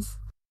captions,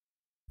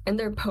 and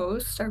their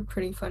posts are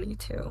pretty funny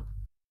too.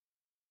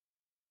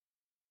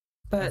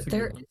 But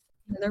there is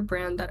another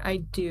brand that I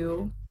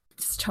do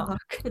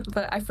stalk,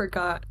 but I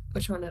forgot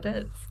which one it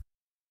is.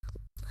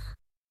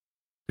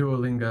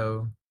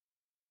 Duolingo.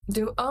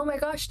 Oh my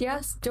gosh,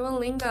 yes,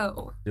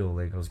 Duolingo.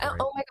 Duolingo's great.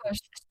 Oh my gosh,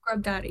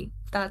 Scrub Daddy.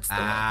 That's the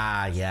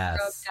one. Yes.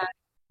 Scrub Daddy.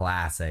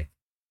 Classic.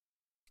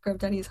 Scrub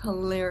Daddy's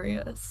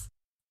hilarious.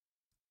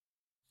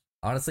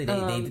 Honestly,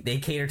 they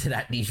cater to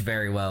that niche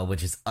very well,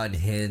 which is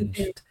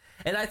unhinged.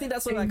 And I think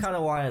that's what I kind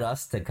of wanted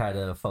us to kind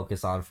of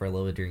focus on for a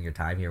little bit during your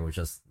time here, was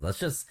just let's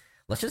just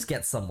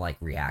get some like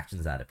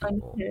reactions out of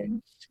people.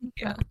 Unhinged.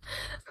 Yeah.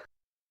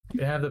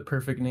 They have the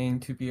perfect name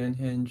to be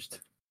unhinged.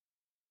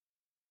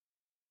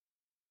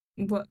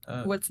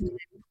 What's the name?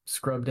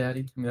 Scrub Daddy.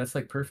 I mean, that's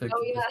like perfect.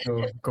 Oh yeah.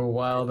 Just go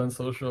wild on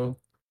social.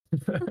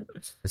 I've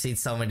seen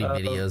so many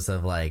videos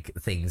of like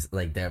things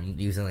like them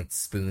using like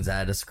spoons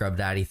out of the Scrub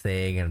Daddy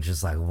thing, and I'm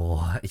just like,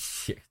 what?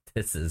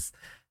 This is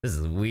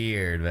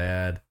weird,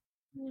 man.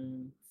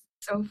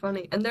 So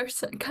funny, and they're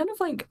kind of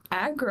like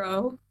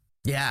aggro.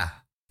 Yeah.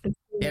 It's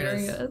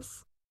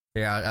hilarious.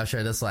 Yeah, I'll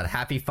share this one.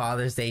 Happy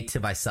Father's Day to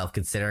myself,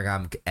 considering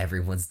I'm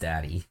everyone's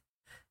daddy.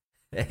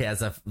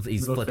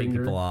 He's flipping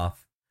people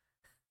off.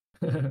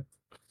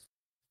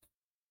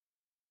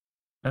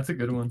 That's a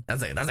good one.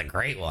 That's a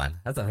great one.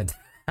 That's a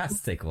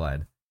fantastic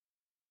one.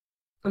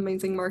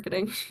 Amazing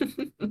marketing.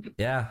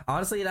 Yeah,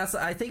 honestly,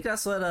 I think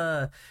that's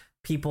what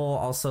people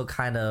also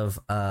kind of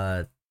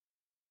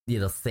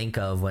think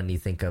of when you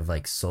think of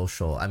like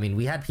social. I mean,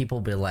 we had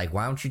people be like,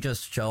 why don't you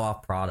just show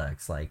off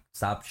products? Like,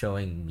 stop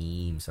showing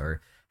memes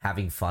or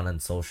having fun on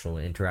social,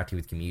 interacting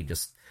with community.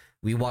 Just,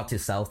 we want to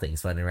sell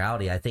things. But in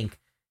reality, I think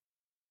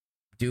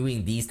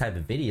doing these type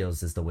of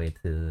videos is the way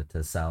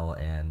to sell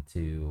and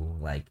to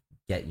like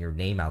get your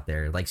name out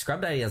there. Like,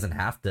 Scrub Daddy doesn't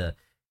have to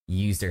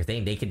use their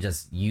thing. They can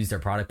just use their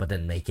product, but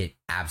then make it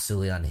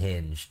absolutely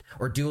unhinged.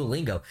 Or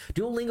Duolingo.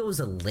 Duolingo is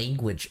a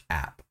language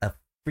app, a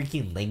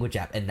freaking language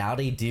app, and now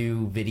they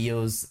do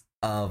videos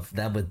of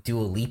them with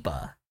Dua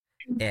Lipa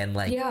and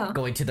like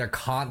going to their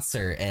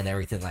concert and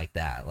everything like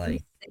that.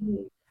 Like,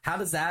 how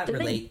does that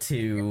relate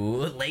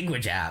to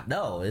language app?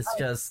 No, it's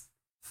just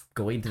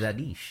going to that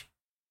niche.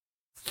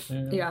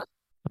 Yeah.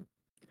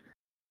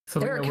 So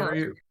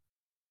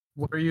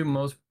what are you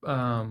most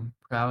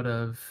proud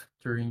of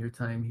during your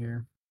time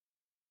here?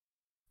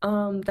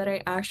 That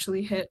I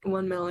actually hit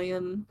 1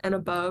 million and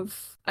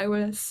above. I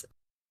was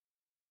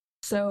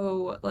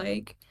so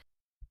like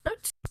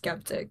not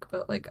skeptic,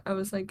 but like I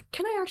was like,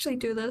 can I actually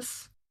do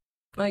this?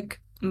 Like,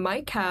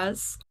 Mike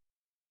has,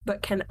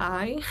 but can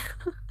I?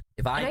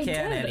 If I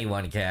can,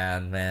 anyone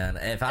can, man.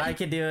 If I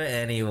can do it,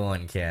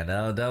 anyone can.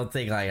 Don't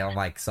think like I'm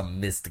like some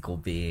mystical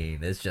being.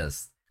 It's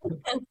just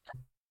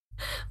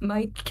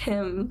Mike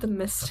Kim, the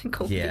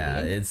mystical being. Yeah,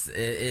 it's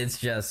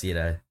just,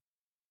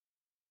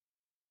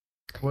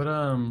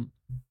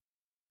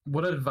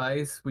 What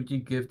advice would you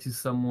give to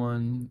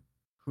someone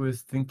who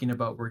is thinking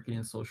about working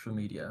in social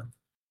media?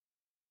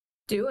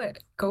 Do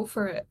it. Go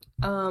for it.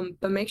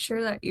 But make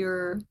sure that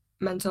your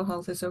mental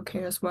health is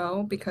okay as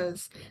well,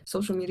 because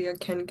social media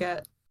can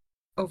get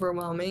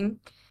overwhelming,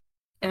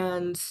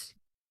 and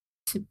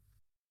to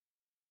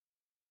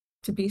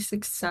be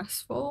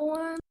successful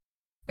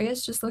I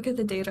guess just look at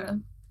the data.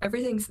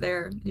 Everything's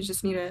there. You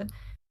just need to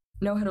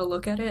know how to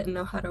look at it and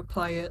know how to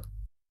apply it.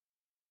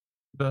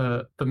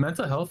 The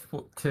mental health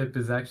tip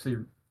is actually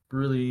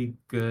really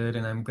good,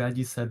 and I'm glad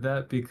you said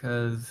that,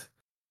 because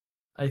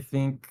I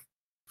think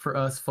for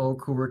us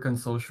folk who work on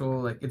social,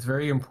 like, it's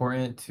very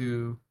important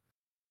to,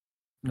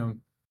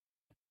 I'm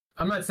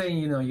not saying,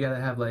 you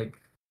gotta have like,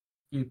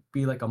 you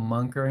be like a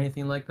monk or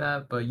anything like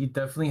that, but you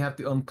definitely have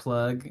to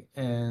unplug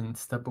and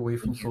step away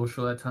from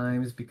social at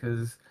times,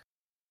 because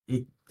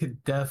it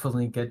could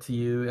definitely get to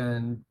you.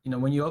 And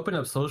when you open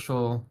up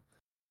social,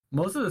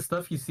 most of the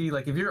stuff you see,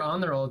 like if you're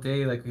on there all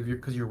day, like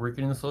because you're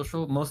working in the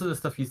social, most of the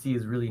stuff you see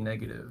is really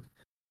negative.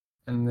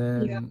 And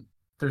then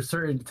there's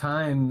certain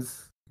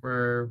times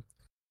where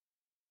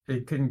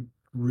it can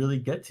really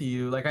get to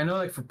you. Like, I know,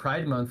 like for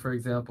Pride Month, for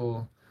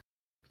example,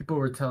 people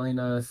were telling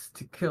us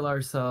to kill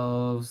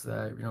ourselves,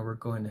 that we're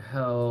going to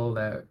hell,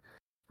 that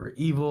we're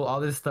evil, all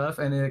this stuff,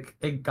 and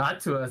it got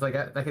to us. Like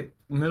at the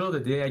middle of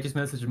the day, I just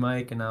messaged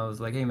Mike and I was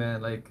like, "Hey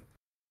man, like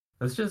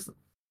let's just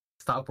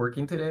stop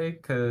working today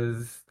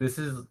because this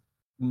is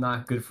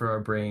not good for our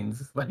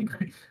brains." Like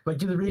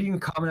just reading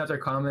comment after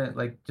comment,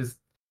 like just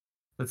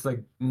it's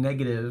like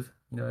negative.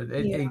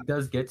 It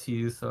does get to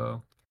you.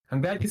 So I'm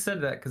glad you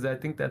said that because I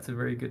think that's a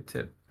very good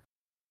tip.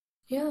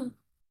 Yeah.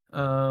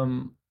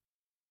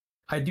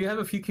 I do have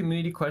a few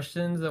community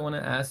questions I want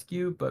to ask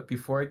you, but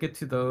before I get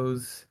to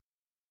those,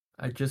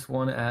 I just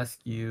want to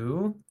ask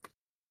you,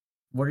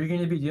 what are you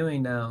going to be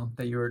doing now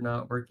that you're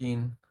not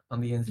working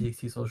on the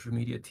NZXT social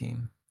media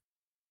team?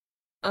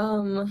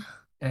 And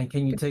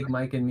can you take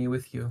Mike and me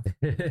with you,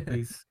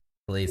 please?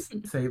 Please.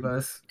 Save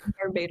us.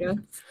 Our beta.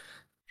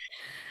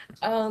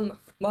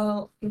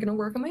 Well, I'm gonna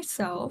work on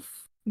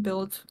myself,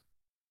 build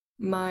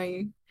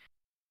my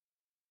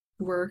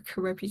work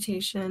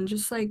reputation,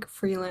 just like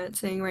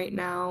freelancing right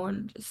now,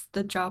 and just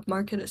the job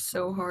market is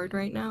so hard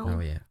right now. Oh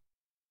yeah.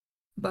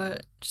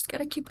 But just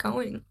gotta keep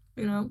going,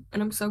 and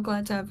I'm so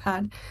glad to have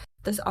had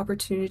this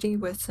opportunity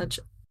with such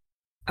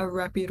a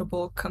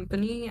reputable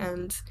company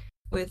and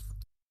with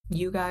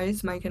you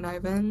guys, Mike and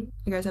Ivan.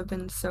 You guys have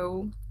been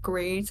so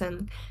great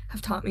and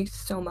have taught me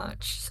so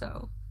much,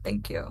 so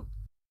thank you.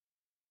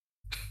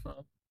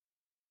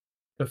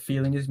 The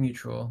feeling is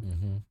mutual.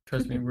 Mm-hmm.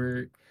 Trust me,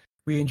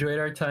 we enjoyed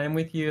our time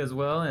with you as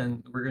well,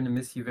 and we're gonna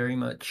miss you very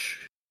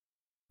much.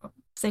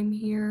 Same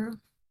here.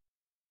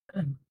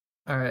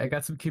 All right, I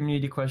got some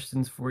community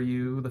questions for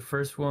you. The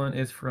first one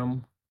is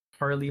from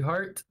Harley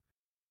Hart.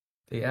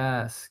 They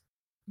ask,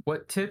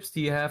 what tips do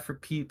you have for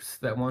peeps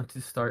that want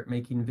to start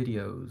making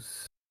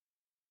videos?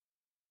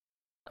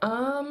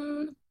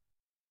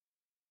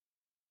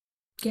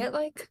 Get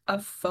like a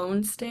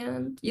phone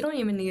stand. You don't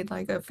even need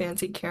like a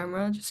fancy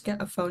camera. Just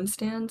get a phone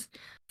stand.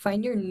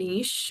 Find your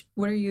niche.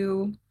 What do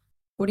you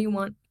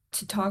want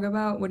to talk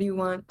about? What do you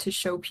want to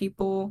show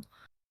people?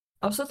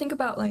 Also think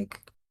about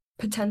like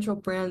potential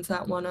brands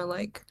that want to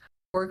like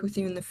work with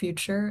you in the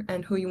future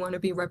and who you want to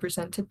be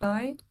represented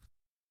by.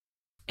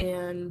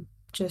 And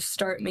just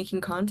start making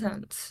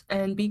content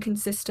and be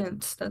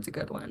consistent. That's a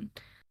good one.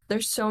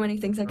 There's so many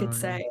things I could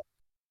say,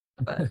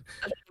 but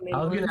I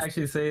was going to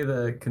actually say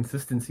the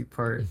consistency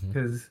part,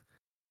 because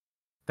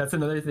that's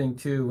another thing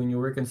too. When you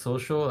work in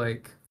social,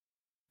 like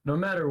no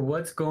matter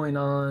what's going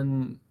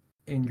on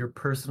in your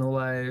personal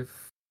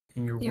life,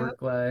 in your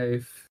work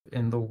life,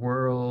 in the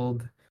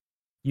world,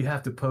 you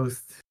have to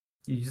post.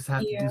 You just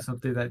have to do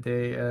something that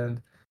day,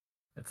 and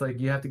it's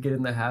like you have to get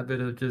in the habit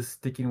of just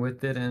sticking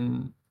with it.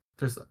 And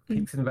there's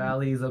peaks and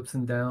valleys, ups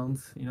and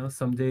downs.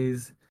 Some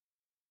days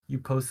you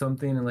post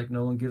something and like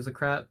no one gives a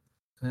crap,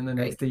 and then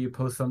the next day you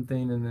post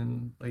something and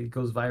then like it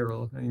goes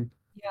viral. I mean,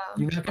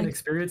 you're not gonna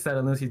experience that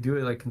unless you do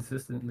it like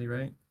consistently,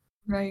 right?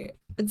 Right.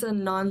 It's a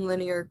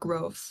non-linear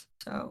growth,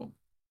 so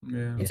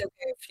it's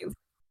okay if you.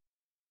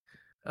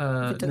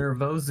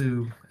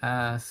 Nervozu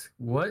asks,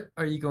 what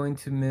are you going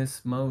to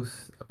miss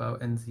most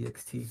about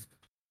NZXT?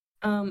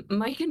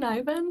 Mike and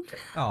Ivan.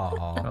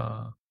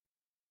 Oh,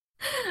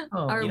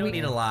 you don't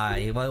need to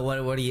lie.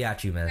 What do you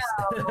actually miss?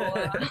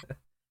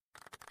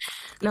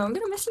 No, I'm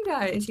gonna miss you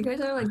guys. You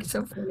guys are like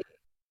so funny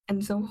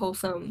and so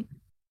wholesome,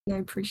 and I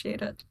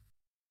appreciate it.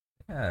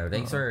 Yeah,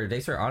 thanks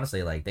for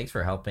honestly, like, thanks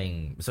for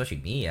helping, especially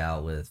me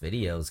out with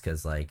videos,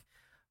 because like,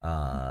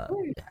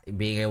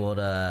 being able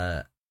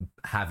to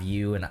have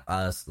you and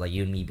us, like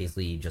you and me,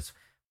 basically just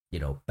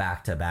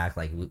back to back,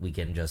 like we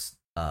can just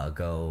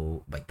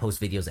go like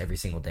post videos every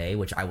single day,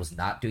 which I was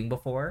not doing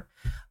before,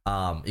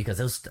 because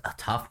it was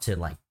tough to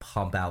like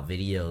pump out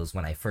videos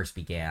when I first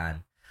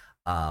began,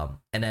 and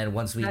then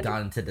once we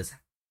got into this,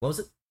 what was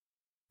it?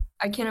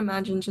 I can't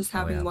imagine just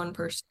having one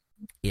person.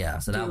 Yeah,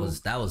 so that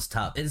was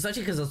tough, and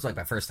especially because it was like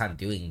my first time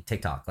doing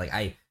TikTok. Like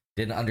I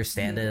didn't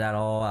understand it at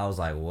all. I was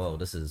like, whoa,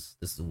 this is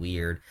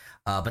weird.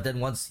 But then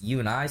once you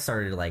and I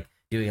started like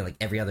doing it like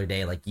every other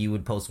day, like you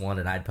would post one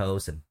and I'd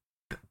post, and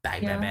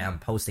bang, bang, bang,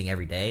 posting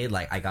every day.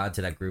 Like I got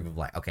into that groove of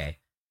like, okay,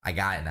 I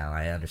got it now.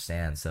 I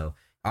understand. So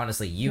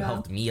honestly, you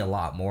helped me a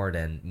lot more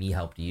than me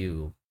helped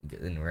you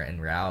in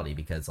reality,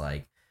 because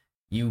like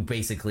you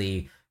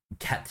basically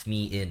kept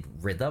me in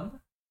rhythm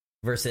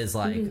versus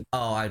like,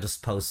 oh, I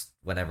just post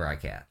whenever I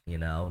can,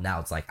 Now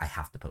it's like I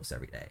have to post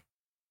every day.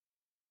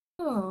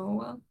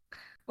 Oh,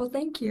 well,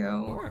 thank you.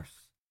 Of course.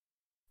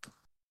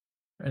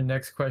 Our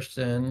next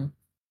question.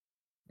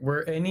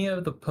 Were any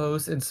of the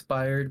posts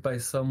inspired by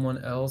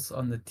someone else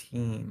on the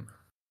team?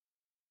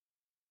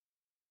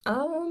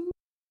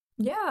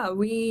 Yeah,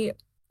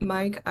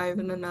 Mike,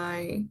 Ivan, and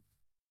I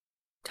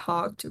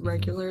talked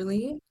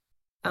regularly.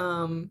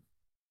 And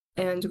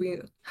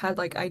we had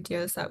like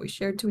ideas that we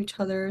shared to each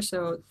other,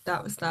 so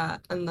that was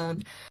that. And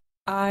then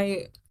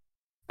I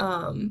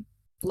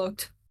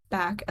looked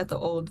back at the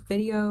old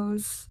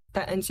videos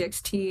that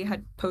NZXT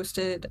had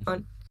posted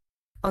on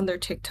their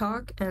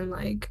TikTok, and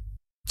like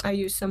I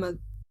used some of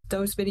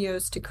those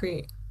videos to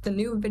create the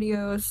new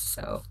videos.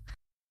 So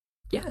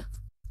yeah,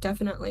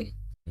 definitely.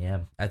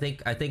 Yeah, I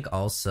think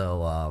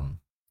also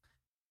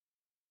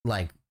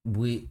like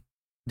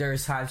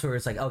there's times where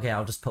it's like, okay,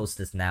 I'll just post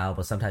this now,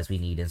 but sometimes we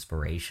need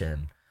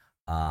inspiration.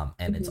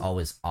 And it's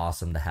always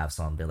awesome to have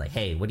someone be like,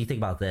 hey, what do you think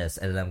about this?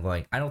 And then I'm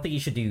going, I don't think you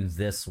should do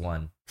this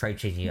one. Try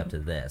changing it up to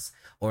this.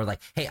 Or like,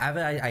 hey, I have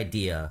an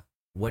idea.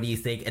 What do you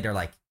think? And they're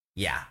like,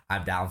 yeah,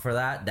 I'm down for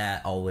that.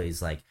 That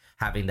always, like,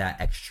 having that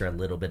extra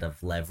little bit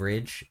of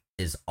leverage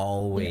is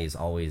always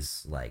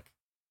like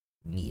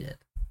needed.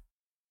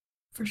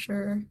 For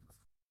sure.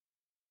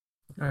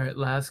 All right,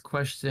 last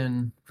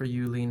question for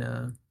you,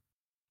 Lyna.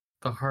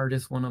 The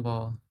hardest one of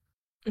all.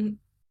 Mm.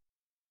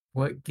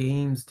 What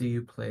games do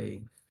you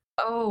play?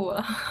 Oh,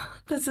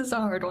 this is a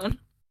hard one.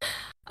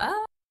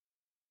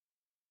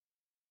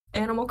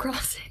 Animal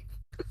Crossing.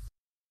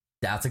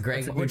 That's a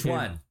great. Which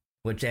one?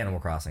 Which Animal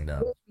Crossing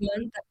though?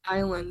 One, the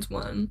island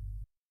one.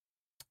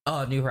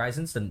 Oh, New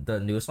Horizons,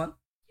 the newest one.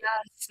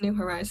 Yes, New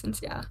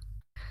Horizons. Yeah.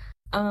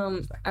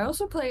 I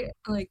also play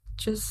like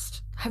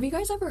just. Have you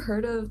guys ever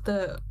heard of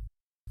the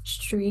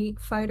Street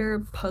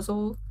Fighter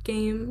puzzle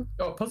game?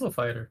 Oh, Puzzle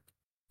Fighter.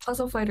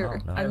 Puzzle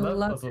Fighter. Oh, no. I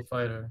love Puzzle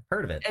Fighter.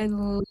 Heard of it? I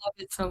love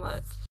it so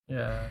much.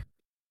 Yeah.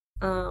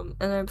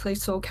 And I play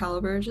Soul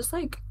Calibur, just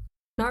like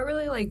not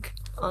really like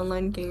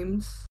online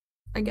games,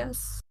 I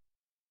guess.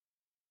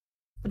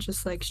 But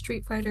just like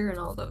Street Fighter and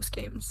all those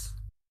games.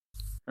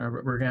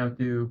 We're gonna have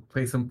to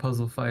play some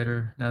Puzzle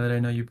Fighter now that I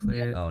know you play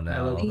it. Oh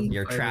no,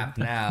 you're trapped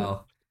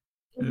now.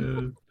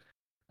 All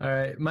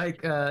right, Mike,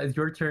 it's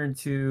your turn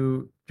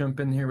to jump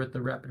in here with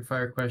the rapid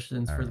fire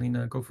questions for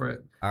Lyna. Go for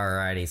it.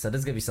 Alrighty, so this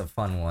is gonna be some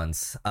fun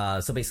ones.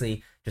 So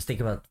basically, just think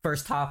about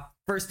first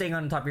thing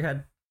on the top of your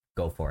head.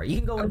 Go for it. You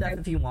can go in depth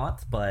if you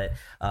want, but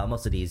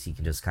most of these you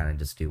can just kind of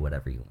just do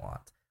whatever you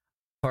want.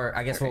 Or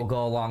I guess we'll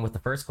go along with the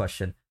first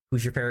question.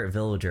 Who's your favorite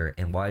villager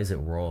and why is it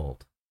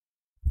Rolled?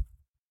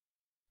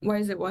 Why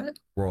is it what?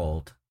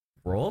 Rolled.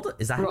 Rolled?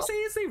 Is that how you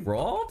say his name?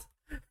 Rolled?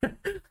 I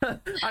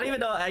don't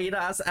even know. You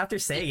know, after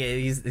saying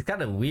it, it's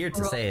kind of weird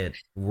to say it.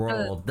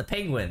 Rolled. The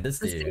penguin. This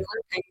dude.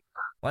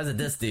 Why is it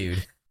this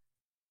dude?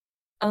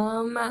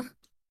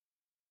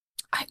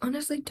 I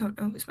honestly don't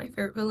know who's my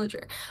favorite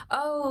villager.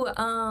 Oh,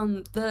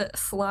 the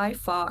sly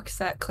fox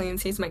that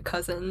claims he's my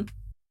cousin.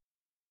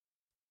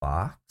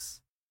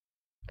 Fox?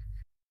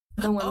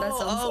 The one that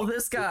sounds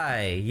this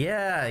guy.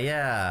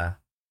 Yeah.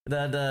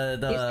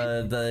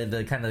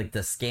 The kind of like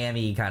the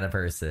scammy kind of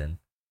person.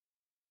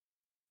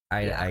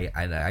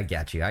 I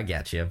get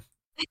you.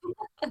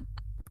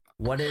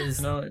 What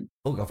is? No,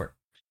 go for it.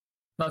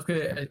 Not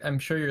good. I'm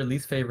sure your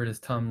least favorite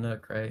is Tom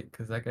Nook, right?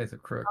 Because that guy's a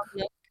crook.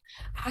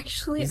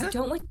 Actually, I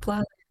don't like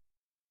Blathers.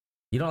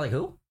 You don't like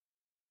who?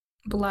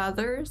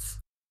 Blathers.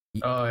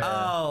 Oh yeah.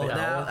 Oh,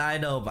 now I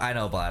know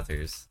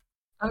Blathers.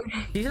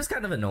 Okay. He's just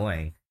kind of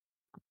annoying.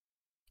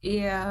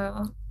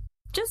 Yeah,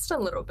 just a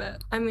little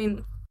bit. I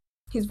mean,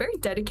 he's very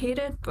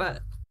dedicated,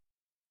 but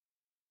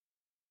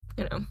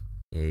you know.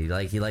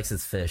 Yeah, he likes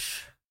his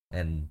fish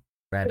and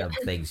random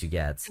things you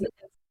get.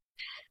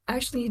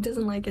 Actually, he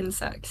doesn't like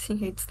insects. He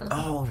hates them.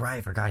 Oh, right.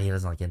 I forgot he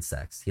doesn't like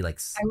insects. He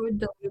likes... I would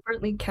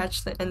deliberately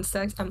catch the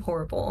insects. I'm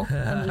horrible.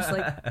 I'm just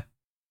like...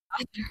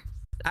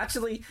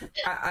 Actually,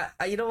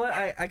 I you know what?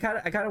 I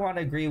kind of want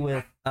to agree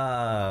with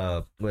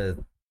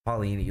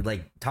Pauline.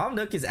 Like, Tom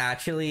Nook is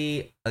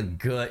actually a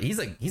good... He's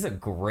a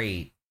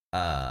great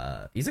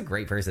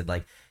person.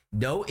 Like,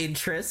 no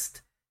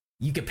interest.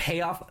 You can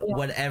pay off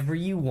whatever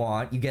you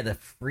want. You get a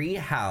free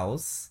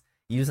house.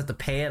 You just have to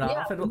pay it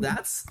off, and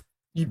that's...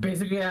 You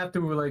basically have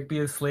to like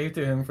be a slave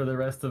to him for the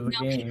rest of the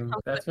game.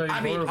 That's why.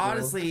 I mean,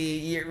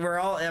 honestly, we're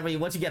all. I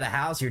mean, once you get a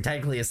house, you're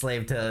technically a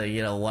slave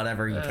to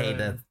whatever you paid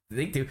to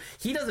think to.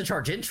 He doesn't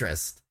charge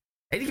interest,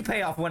 and you can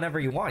pay off whenever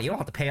you want. You don't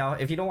have to pay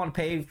off if you don't want to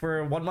pay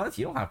for 1 month.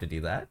 You don't have to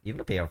do that. You don't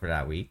have to pay off for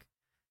that week.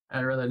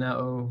 I'd rather not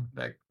owe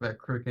that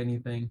crook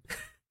anything.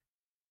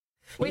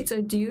 Wait,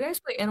 so do you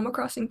guys play Animal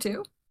Crossing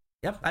too?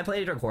 Yep, I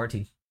played it during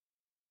quarantine.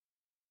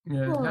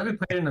 Yeah, I haven't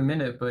played it in a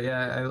minute, but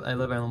yeah, I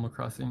love Animal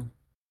Crossing.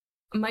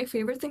 My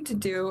favorite thing to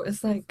do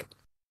is like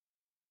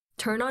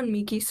turn on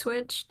Miki's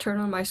Switch, turn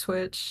on my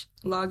Switch,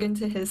 log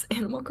into his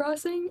Animal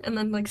Crossing, and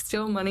then like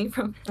steal money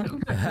from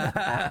him.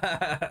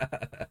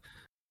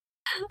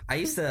 I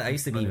used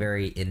to be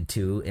very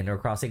into Animal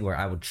Crossing, where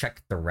I would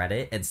check the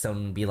Reddit and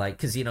someone would be like,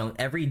 because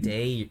every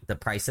day the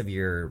price of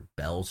your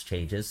bells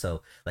changes.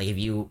 So like if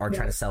you are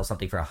trying to sell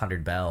something for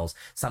 100 bells,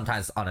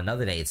 sometimes on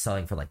another day it's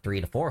selling for like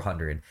 300 to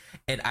 400.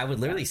 And I would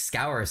literally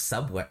scour a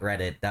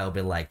subreddit that would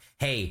be like,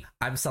 hey,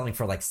 I'm selling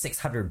for like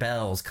 600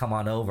 bells. Come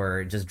on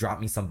over, just drop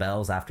me some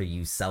bells after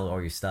you sell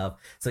all your stuff.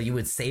 So you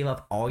would save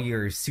up all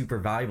your super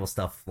valuable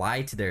stuff,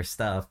 fly to their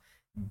stuff,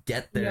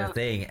 get their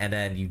thing, and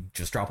then you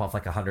just drop off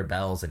like 100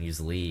 bells and you just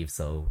leave.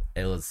 So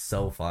it was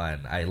so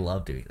fun. I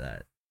love doing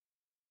that.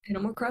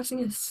 Animal Crossing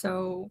is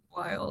so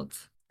wild.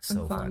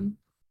 So fun.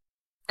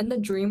 And the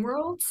dream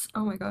worlds,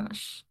 oh my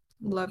gosh,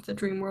 love the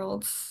dream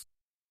worlds.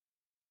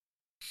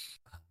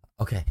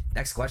 Okay,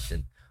 next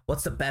question.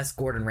 What's the best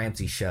Gordon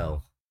Ramsay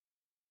show?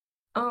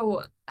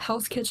 Oh,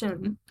 Hell's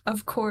Kitchen,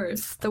 of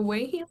course. The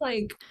way he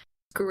like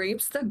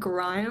scrapes the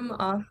grime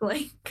off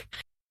like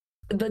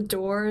the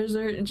doors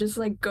are just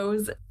like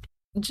goes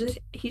just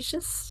he's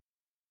just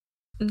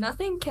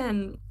nothing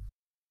can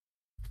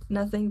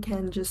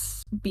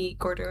just beat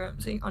Gordon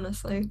Ramsay,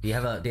 honestly. Do you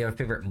have a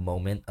favorite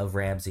moment of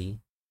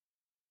Ramsay?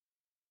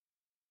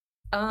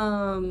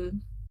 Yeah,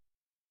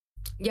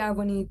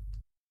 when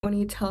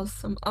he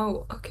tells them,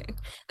 oh, okay,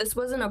 this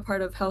wasn't a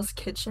part of Hell's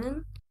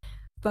Kitchen,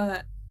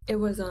 but it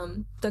was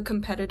the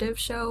competitive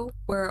show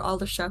where all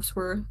the chefs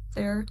were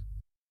there.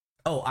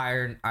 Oh,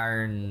 Iron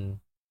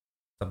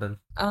something.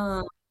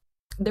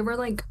 They were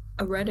like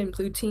a red and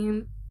blue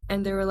team,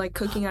 and they were like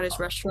cooking at his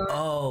restaurant.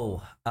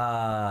 Oh,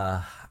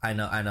 I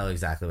know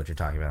exactly what you're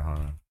talking about. Hold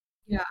on.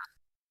 Yeah.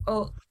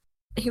 Well,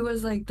 he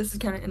was like, this is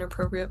kind of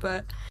inappropriate,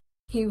 but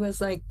he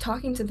was like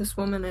talking to this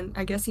woman, and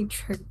I guess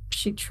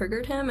she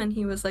triggered him, and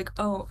he was like,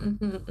 oh,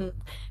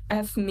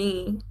 F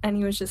me, and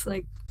he was just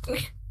like,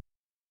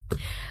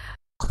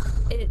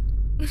 it.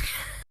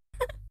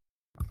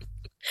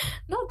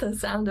 Not the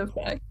sound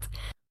effect.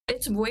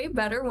 It's way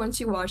better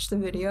once you watch the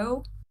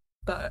video,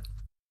 but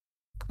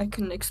I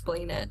couldn't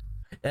explain it.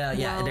 Yeah,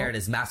 well, there it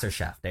is. Master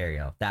Chef. There you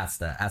go. That's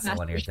the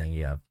one you're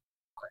thinking.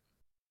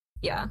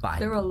 Yeah, Fine.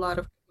 there were a lot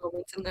of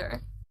moments in there.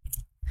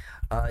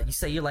 You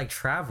say you like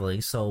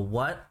traveling, so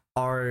what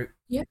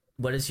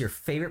is your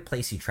favorite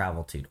place you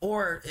travel to?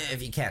 Or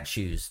if you can't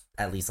choose,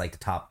 at least like the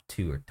top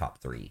 2 or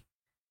top 3.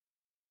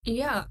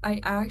 Yeah,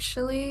 I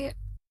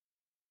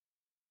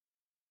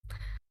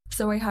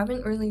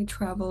haven't really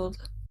traveled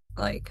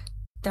like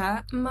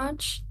that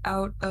much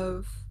out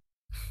of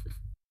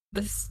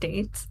the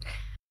States,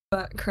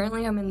 but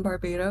currently I'm in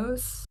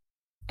Barbados,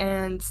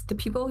 and the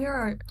people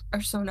here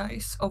are so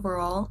nice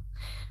overall,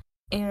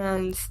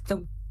 and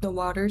the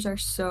waters are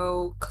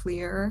so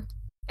clear,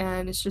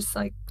 and it's just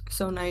like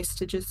so nice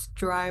to just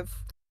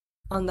drive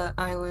on the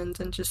island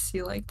and just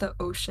see like the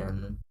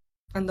ocean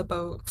and the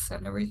boats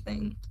and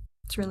everything.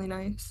 It's really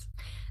nice.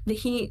 The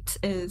heat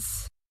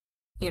is,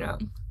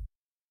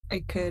 I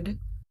could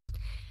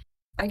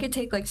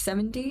take like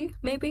 70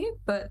 maybe,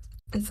 but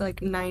it's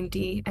like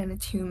 90 and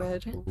it's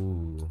humid.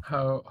 Ooh.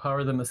 How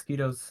are the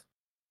mosquitoes?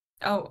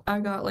 Oh, I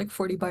got like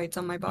 40 bites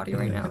on my body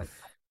right now.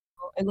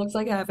 It looks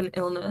like I have an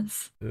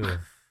illness.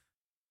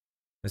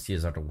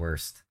 Mosquitoes are the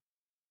worst.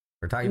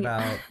 We're talking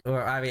about,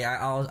 or I mean,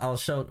 I'll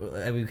show.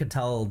 We could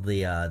tell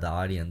the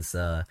audience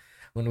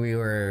when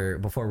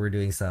before we were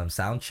doing some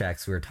sound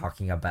checks, we were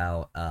talking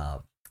about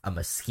a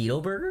mosquito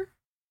burger.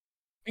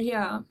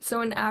 Yeah,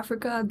 so in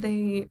Africa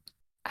they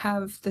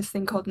have this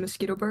thing called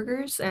mosquito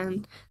burgers,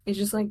 and they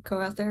just like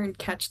go out there and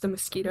catch the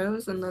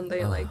mosquitoes, and then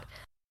they like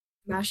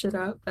mash it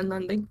up, and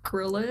then they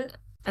grill it,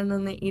 and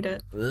then they eat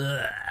it.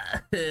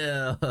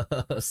 Ew,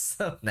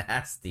 so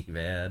nasty,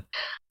 man.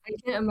 I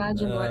can't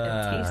imagine what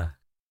it tastes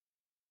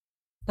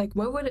like.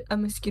 What would a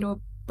mosquito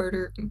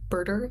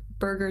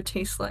burger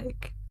taste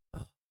like?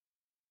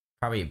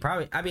 Probably.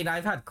 I mean,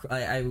 I've had.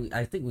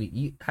 I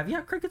think have you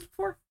had crickets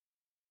before?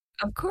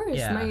 Of course,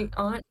 yeah. My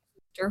aunt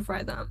stir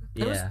fry them.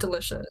 It was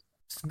delicious.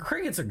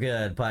 Crickets are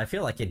good, but I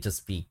feel like it'd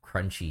just be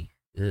crunchy.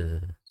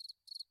 Ugh.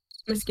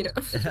 Mosquito.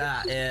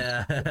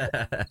 Yeah.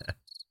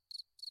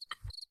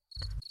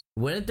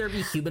 Wouldn't there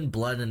be human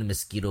blood in a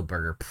mosquito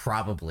burger?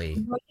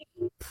 Probably.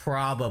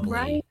 Probably.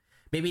 Right?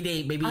 Maybe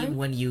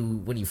when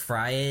you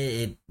fry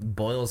it, it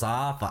boils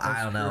off. But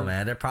I don't know,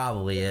 man. There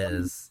probably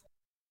is.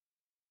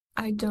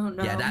 I don't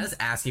know. Yeah, that is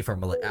asking for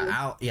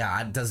malaria.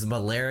 Yeah, does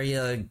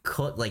malaria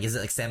cook? Like, is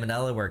it like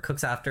salmonella where it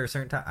cooks after a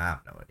certain time? I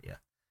have no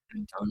idea. I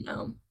don't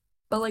know.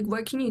 But like,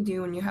 what can you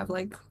do when you have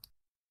like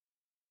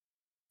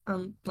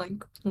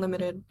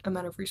limited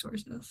amount of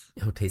resources?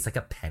 It tastes like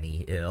a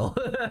penny. Ew.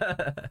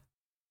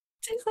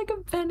 Tastes like a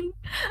penny.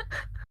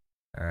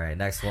 All right,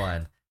 next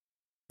one.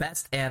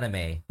 Best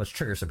anime. Let's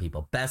trigger some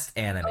people. Best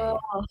anime. Oh,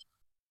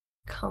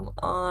 come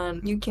on,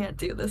 you can't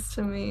do this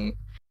to me.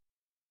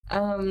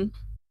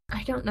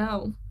 I don't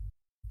know.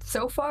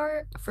 So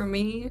far, for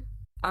me,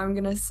 I'm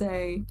gonna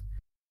say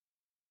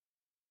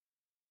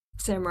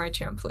Samurai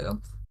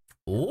Champloo.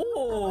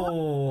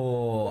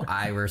 Oh,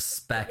 I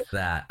respect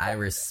that.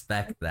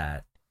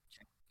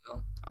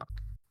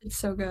 It's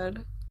so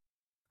good.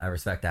 I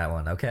respect that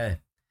one. Okay.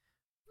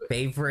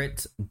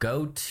 Favorite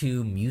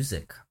go-to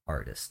music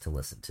artist to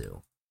listen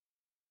to?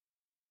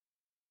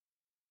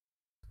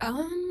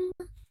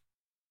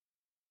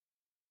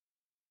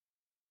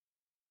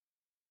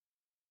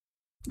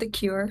 The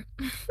Cure.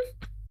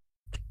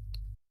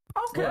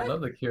 Okay. Yeah, I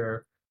love The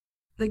Cure.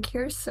 The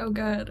Cure's so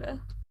good.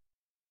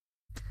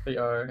 They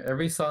are.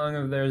 Every song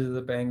of theirs is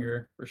a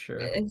banger, for sure.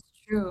 It's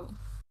true.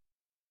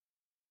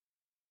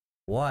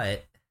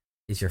 What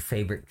is your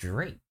favorite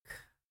drink?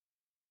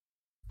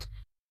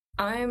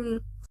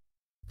 I'm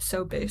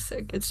so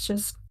basic. It's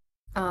just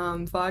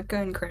vodka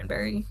and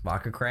cranberry.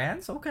 Vodka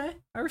crans? Okay.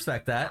 I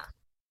respect that.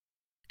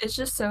 It's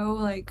just so,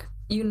 like,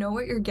 you know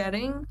what you're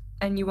getting,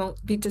 and you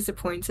won't be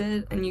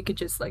disappointed, and you could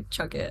just, like,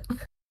 chug it.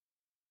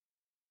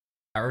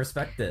 I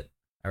respect it.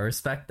 I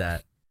respect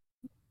that.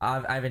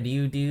 Ivan, do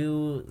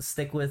you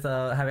stick with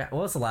what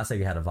was the last time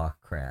you had a vodka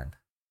cran?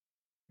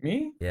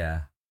 Me?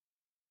 Yeah.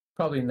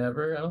 Probably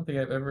never. I don't think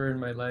I've ever in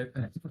my life.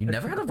 You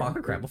never had a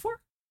vodka crab before?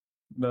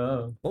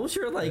 No. What was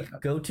your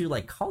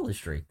go-to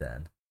college drink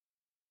then?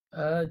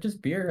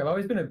 Just beer. I've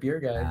always been a beer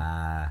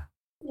guy.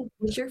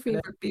 What's your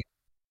favorite beer?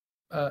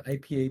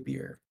 IPA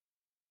beer.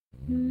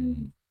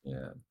 Mm.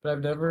 Yeah, but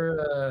I've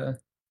never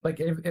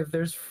if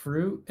there's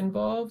fruit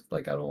involved,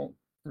 I don't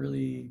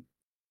really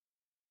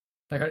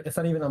it's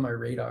not even on my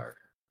radar.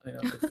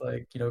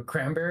 It's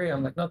cranberry.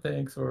 I'm like, no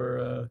thanks,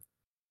 or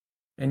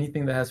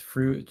anything that has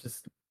fruit. It's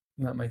just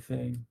not my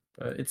thing.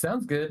 But it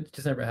sounds good.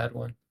 Just never had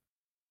one.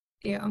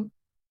 Yeah.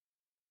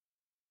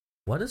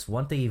 What is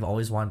one thing you've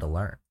always wanted to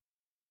learn?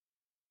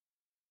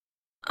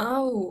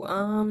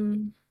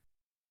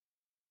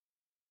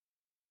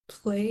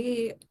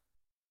 Play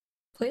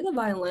the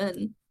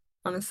violin,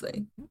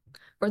 honestly,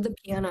 or the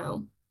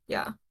piano.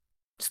 Yeah,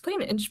 just play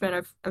an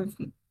instrument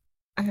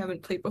I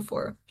haven't played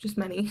before. Just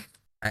many.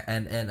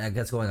 And I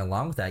guess going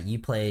along with that, you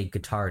play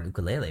guitar and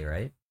ukulele,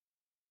 right?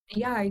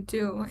 Yeah, I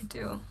do.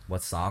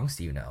 What songs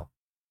do you know?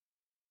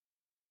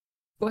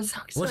 What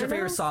songs? What's your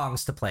favorite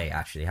songs to play?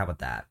 Actually, how about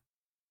that?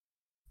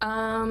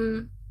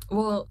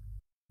 Well,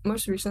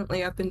 most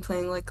recently I've been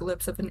playing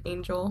Lips of an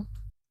Angel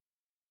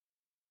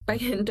by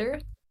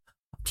Hinder.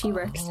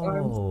 T-Rex.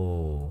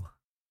 Oh.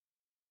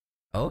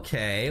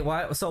 Okay.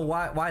 Why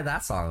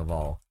that song of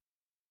all?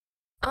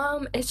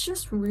 It's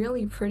just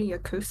really pretty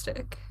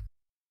acoustic.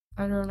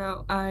 I don't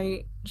know.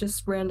 I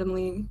just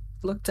randomly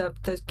looked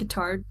up the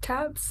guitar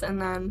tabs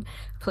and then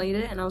played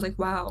it, and I was like,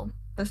 wow,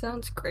 that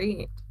sounds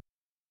great.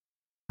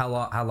 How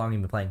long have you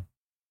been playing?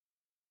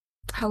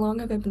 How long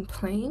have I been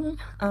playing?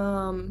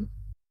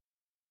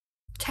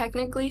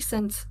 Technically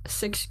since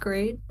 6th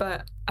grade,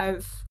 but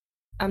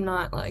I'm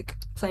not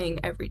playing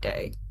every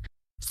day.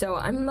 So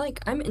I'm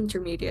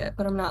intermediate,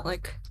 but I'm not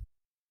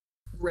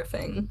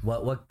riffing.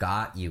 What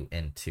got you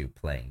into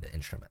playing the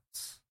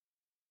instruments?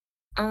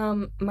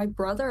 My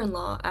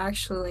brother-in-law,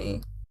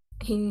 actually,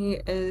 he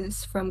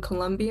is from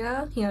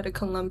Colombia. He had a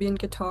Colombian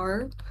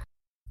guitar,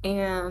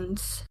 and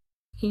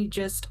he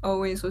just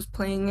always was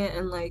playing it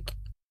and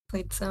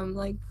played some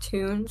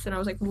tunes, and I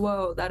was like,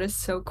 whoa, that is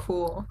so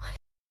cool.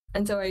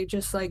 And so I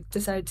just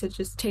decided to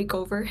just take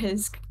over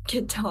his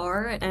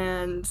guitar,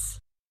 and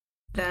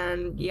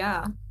then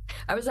yeah,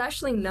 I was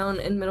actually known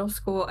in middle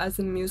school as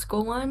the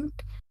musical one,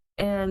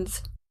 and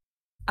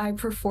I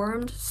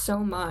performed so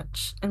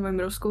much in my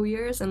middle school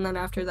years, and then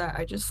after that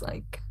I just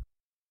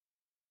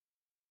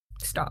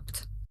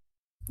stopped.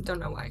 Don't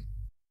know why.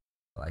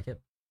 I like it.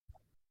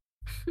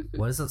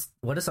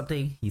 What is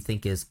something you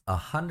think is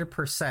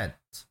 100%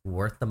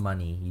 worth the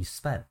money you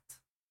spent?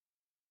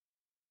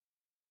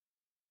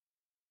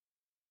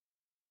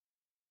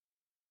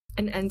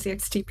 An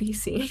NZXT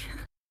PC.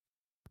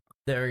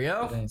 There we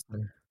go. Good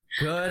answer.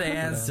 Good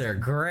answer.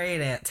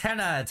 Great 10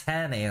 out of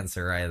 10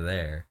 answer right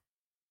there.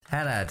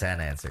 10 out of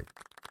 10 answer.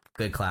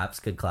 Good claps.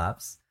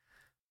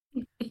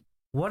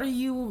 What are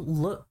you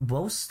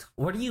most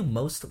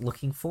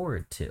looking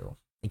forward to?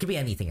 It could be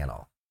anything at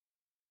all.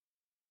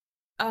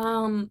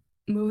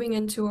 Moving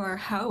into our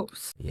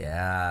house.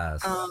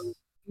 Yes.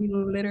 We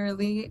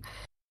literally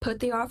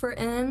put the offer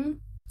in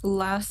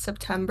last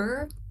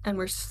September, and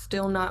we're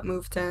still not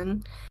moved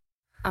in.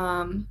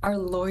 Our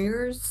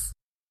lawyers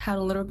had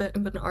a little bit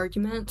of an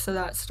argument, so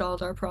that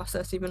stalled our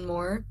process even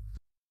more.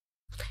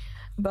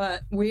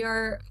 But we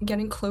are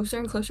getting closer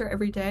and closer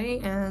every day,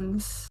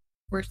 and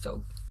we're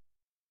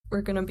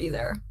gonna be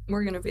there.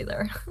 We're gonna be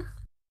there.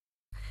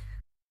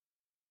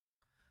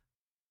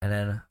 And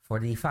then for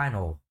the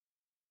final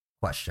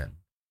question,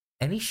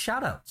 any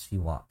shout outs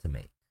you want to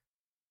make?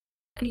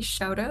 Any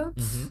shout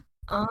outs?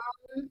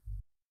 Mm-hmm.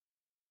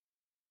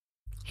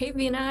 Hey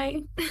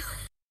Vinay.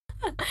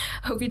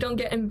 Hope you don't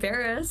get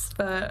embarrassed,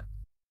 but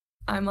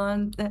I'm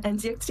on the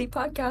NZXT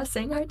podcast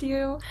saying hi to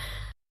you.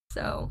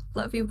 So,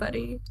 love you,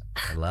 buddy.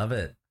 I love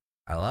it.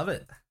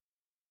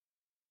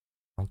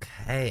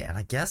 Okay, and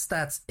I guess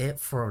that's it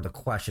for the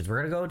questions.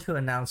 We're gonna go to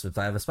announcements.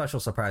 I have a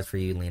special surprise for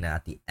you, Lyna,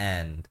 at the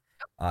end.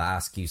 I'll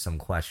ask you some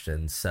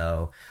questions.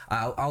 So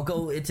I'll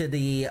go into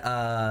the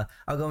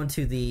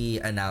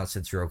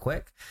announcements real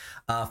quick.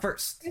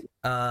 First,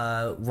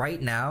 right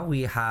now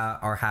we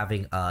are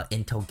having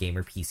Intel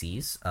Gamer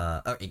PCs,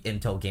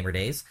 Intel Gamer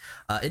Days.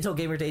 Intel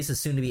Gamer Days is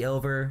soon to be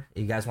over.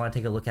 If you guys want to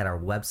take a look at our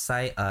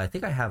website, I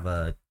think I have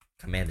a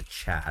command to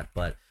chat,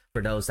 but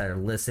for those that are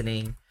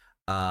listening,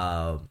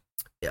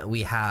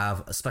 we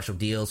have special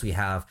deals. We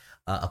have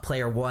a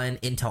Player One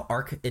Intel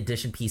Arc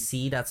Edition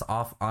PC that's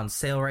off on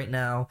sale right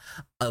now.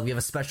 We have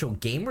a special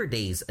Gamer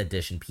Days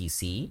Edition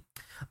PC,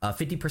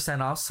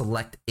 50% off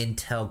select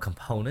Intel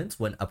components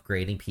when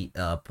upgrading.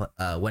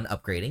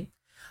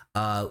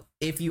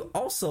 If you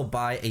also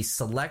buy a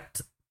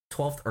select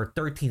 12th or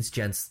 13th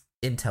gen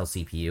Intel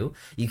CPU,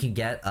 you can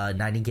get a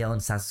Nightingale and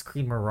Assassin's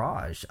Creed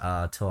Mirage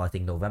till I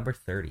think November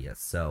 30th.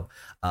 So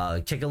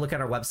take a look at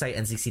our website,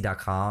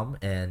 nzc.com,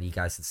 and you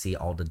guys can see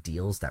all the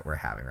deals that we're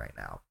having right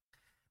now.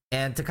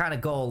 And to kind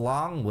of go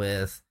along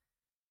with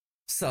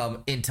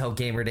some Intel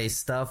Gamer Day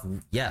stuff,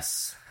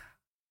 yes,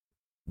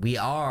 we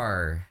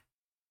are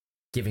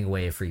giving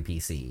away a free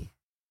PC.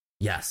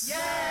 Yes.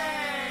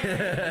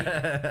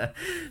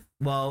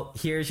 Well,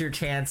 here's your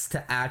chance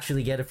to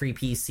actually get a free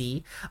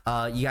PC.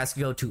 You guys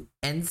can go to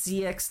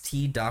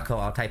nzxt.co.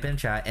 I'll type in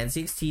chat,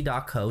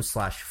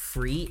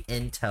 nzxt.co/free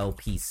Intel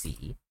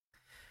PC.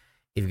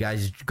 If you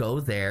guys go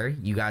there,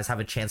 you guys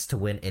have a chance to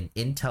win an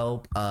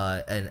Intel,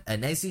 an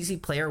NCC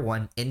Player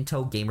One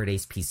Intel Gamer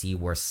Days PC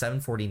worth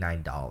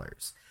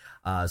 $749.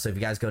 So if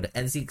you guys go to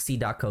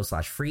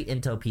nzxt.co/free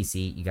Intel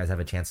PC, you guys have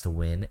a chance to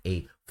win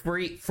a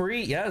free,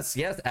 yes,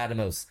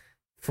 Adamos,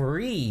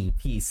 free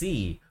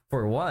PC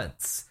for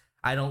once.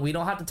 We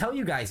don't have to tell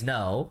you guys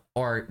no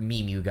or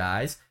meme you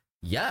guys.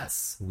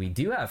 Yes, we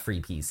do have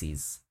free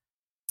PCs.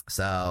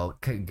 So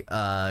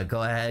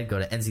go ahead, go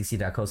to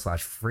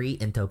nzc.co/free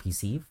Intel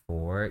PC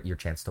for your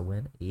chance to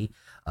win a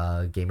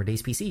Gamer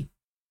Days PC.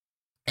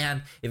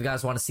 And if you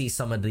guys want to see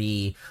some of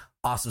the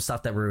awesome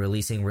stuff that we're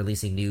releasing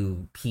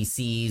new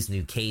PCs,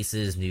 new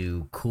cases,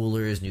 new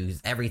coolers, new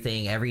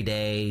everything every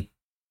day,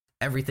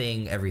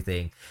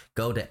 everything,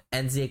 go to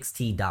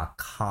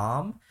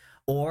nzxt.com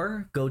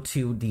or go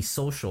to the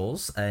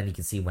socials and you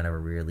can see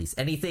whenever we release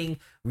anything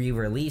we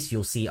release,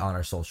 you'll see on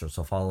our socials.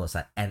 So follow us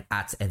at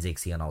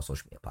nzxt on all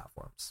social media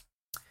platforms.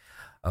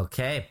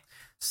 Okay,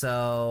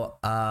 so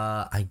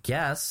I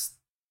guess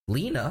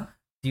Lyna,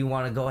 do you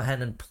want to go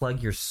ahead and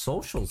plug your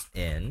socials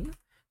in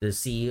to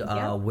see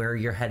where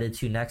you're headed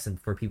to next and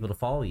for people to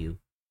follow you?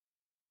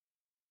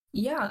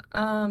 Yeah,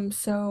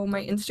 so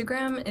my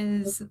Instagram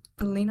is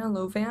Lyna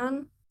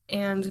Lovan,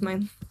 and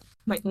my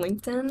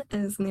LinkedIn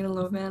is Lyna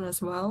Lovan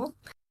as well.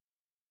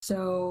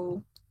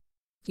 So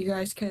you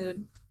guys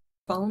could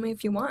follow me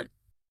if you want.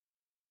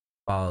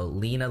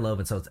 Lyna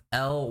Lovan, so it's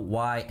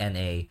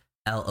LYNA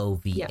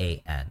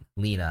LOVAN.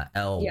 Lyna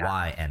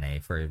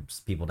LYNA for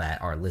people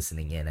that are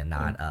listening in and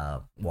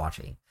not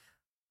watching.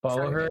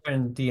 Follow her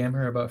and DM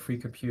her about free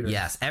computers.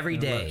 Yes, every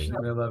day.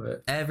 I love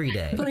it. Every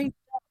day.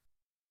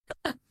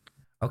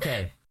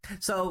 Okay,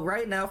 so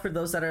right now, for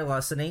those that are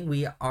listening,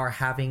 we are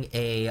having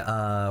a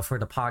for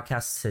the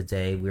podcast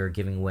today, we are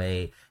giving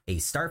away a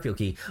Starfield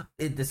key.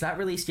 It's not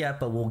released yet,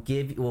 but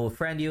we'll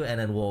friend you and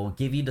then we'll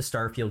give you the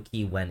Starfield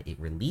key when it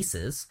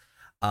releases.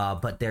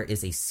 But there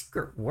is a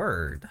secret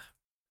word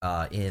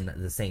in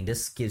the saying.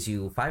 This gives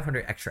you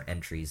 500 extra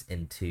entries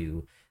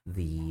into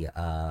the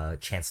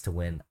chance to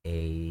win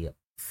a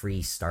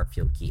free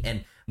Starfield key.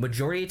 And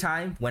majority of the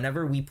time,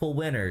 whenever we pull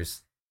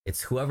winners,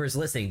 it's whoever's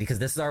listening, because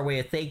this is our way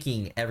of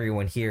thanking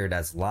everyone here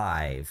that's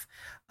live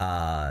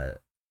as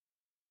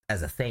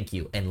a thank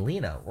you. And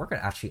Lyna, we're going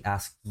to actually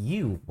ask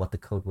you what the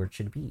code word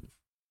should be.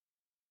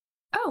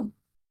 Oh.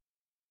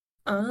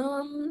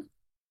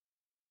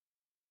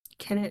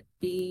 Can it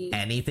be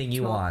anything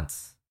you want?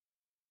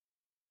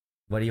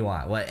 What do you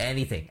want?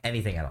 Anything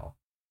at all.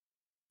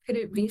 Could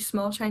it be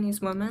small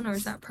Chinese woman, or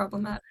is that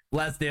problematic?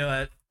 Let's do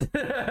it.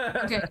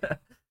 Okay.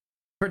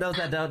 For those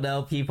that don't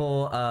know,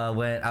 people,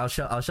 when I'll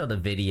show the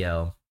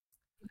video.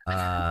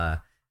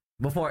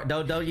 Before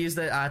don't use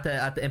I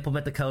have to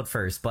implement the code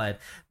first.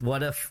 But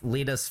what if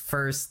Lyna's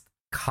first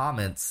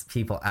comments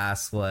people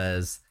asked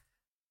was,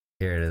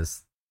 here it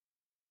is.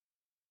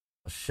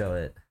 I'll show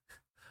it.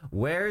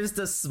 Where's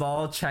the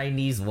small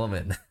Chinese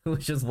woman?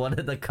 Which is one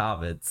of the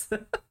comments.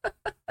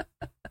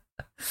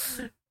 It's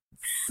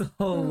a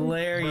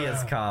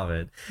hilarious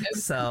comment.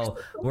 So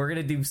we're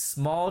gonna do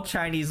small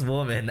Chinese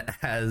woman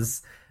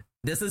as.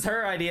 This is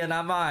her idea,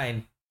 not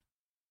mine.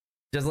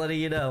 Just letting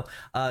you know.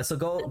 So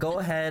go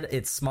ahead.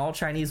 It's small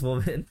Chinese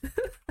woman.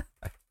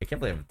 I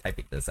can't believe I'm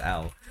typing this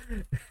out.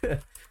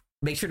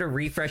 Make sure to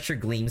refresh your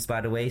Gleams,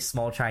 by the way.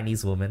 Small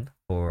Chinese woman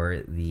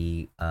for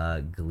the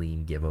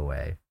Gleam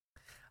giveaway.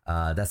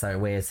 That's our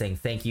way of saying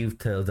thank you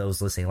to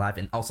those listening live.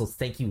 And also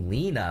thank you,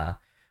 Lyna,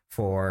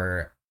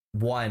 for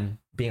one,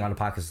 being on the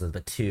podcast,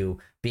 but two,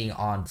 being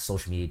on the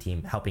social media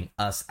team, helping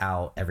us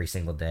out every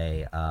single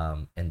day.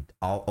 And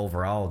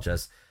overall,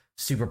 just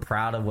super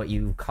proud of what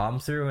you've come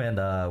through, and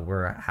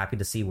we're happy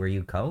to see where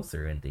you come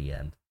through in the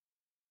end.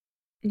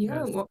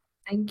 Yeah, well,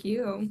 thank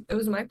you. It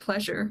was my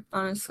pleasure,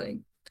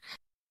 honestly.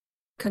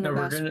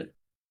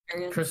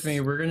 Trust me,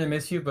 we're gonna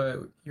miss you,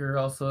 but you're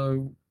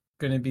also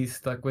gonna be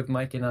stuck with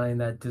Mike and I in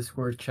that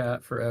Discord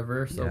chat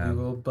forever. So we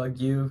will bug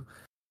you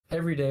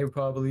every day,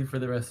 probably for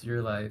the rest of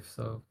your life.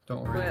 So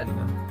don't worry,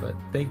 but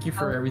thank you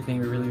for everything.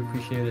 We really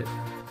appreciate it.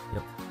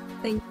 Yep.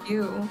 Thank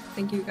you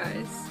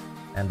guys.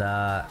 And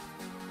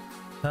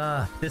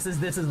this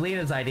is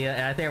Lyna's idea,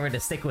 and I think we're going to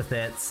stick with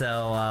it.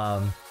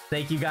 So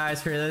thank you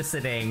guys for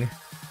listening,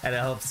 and I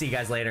hope to see you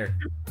guys later.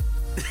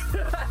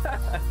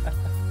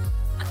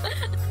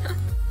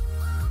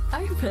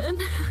 Ivan.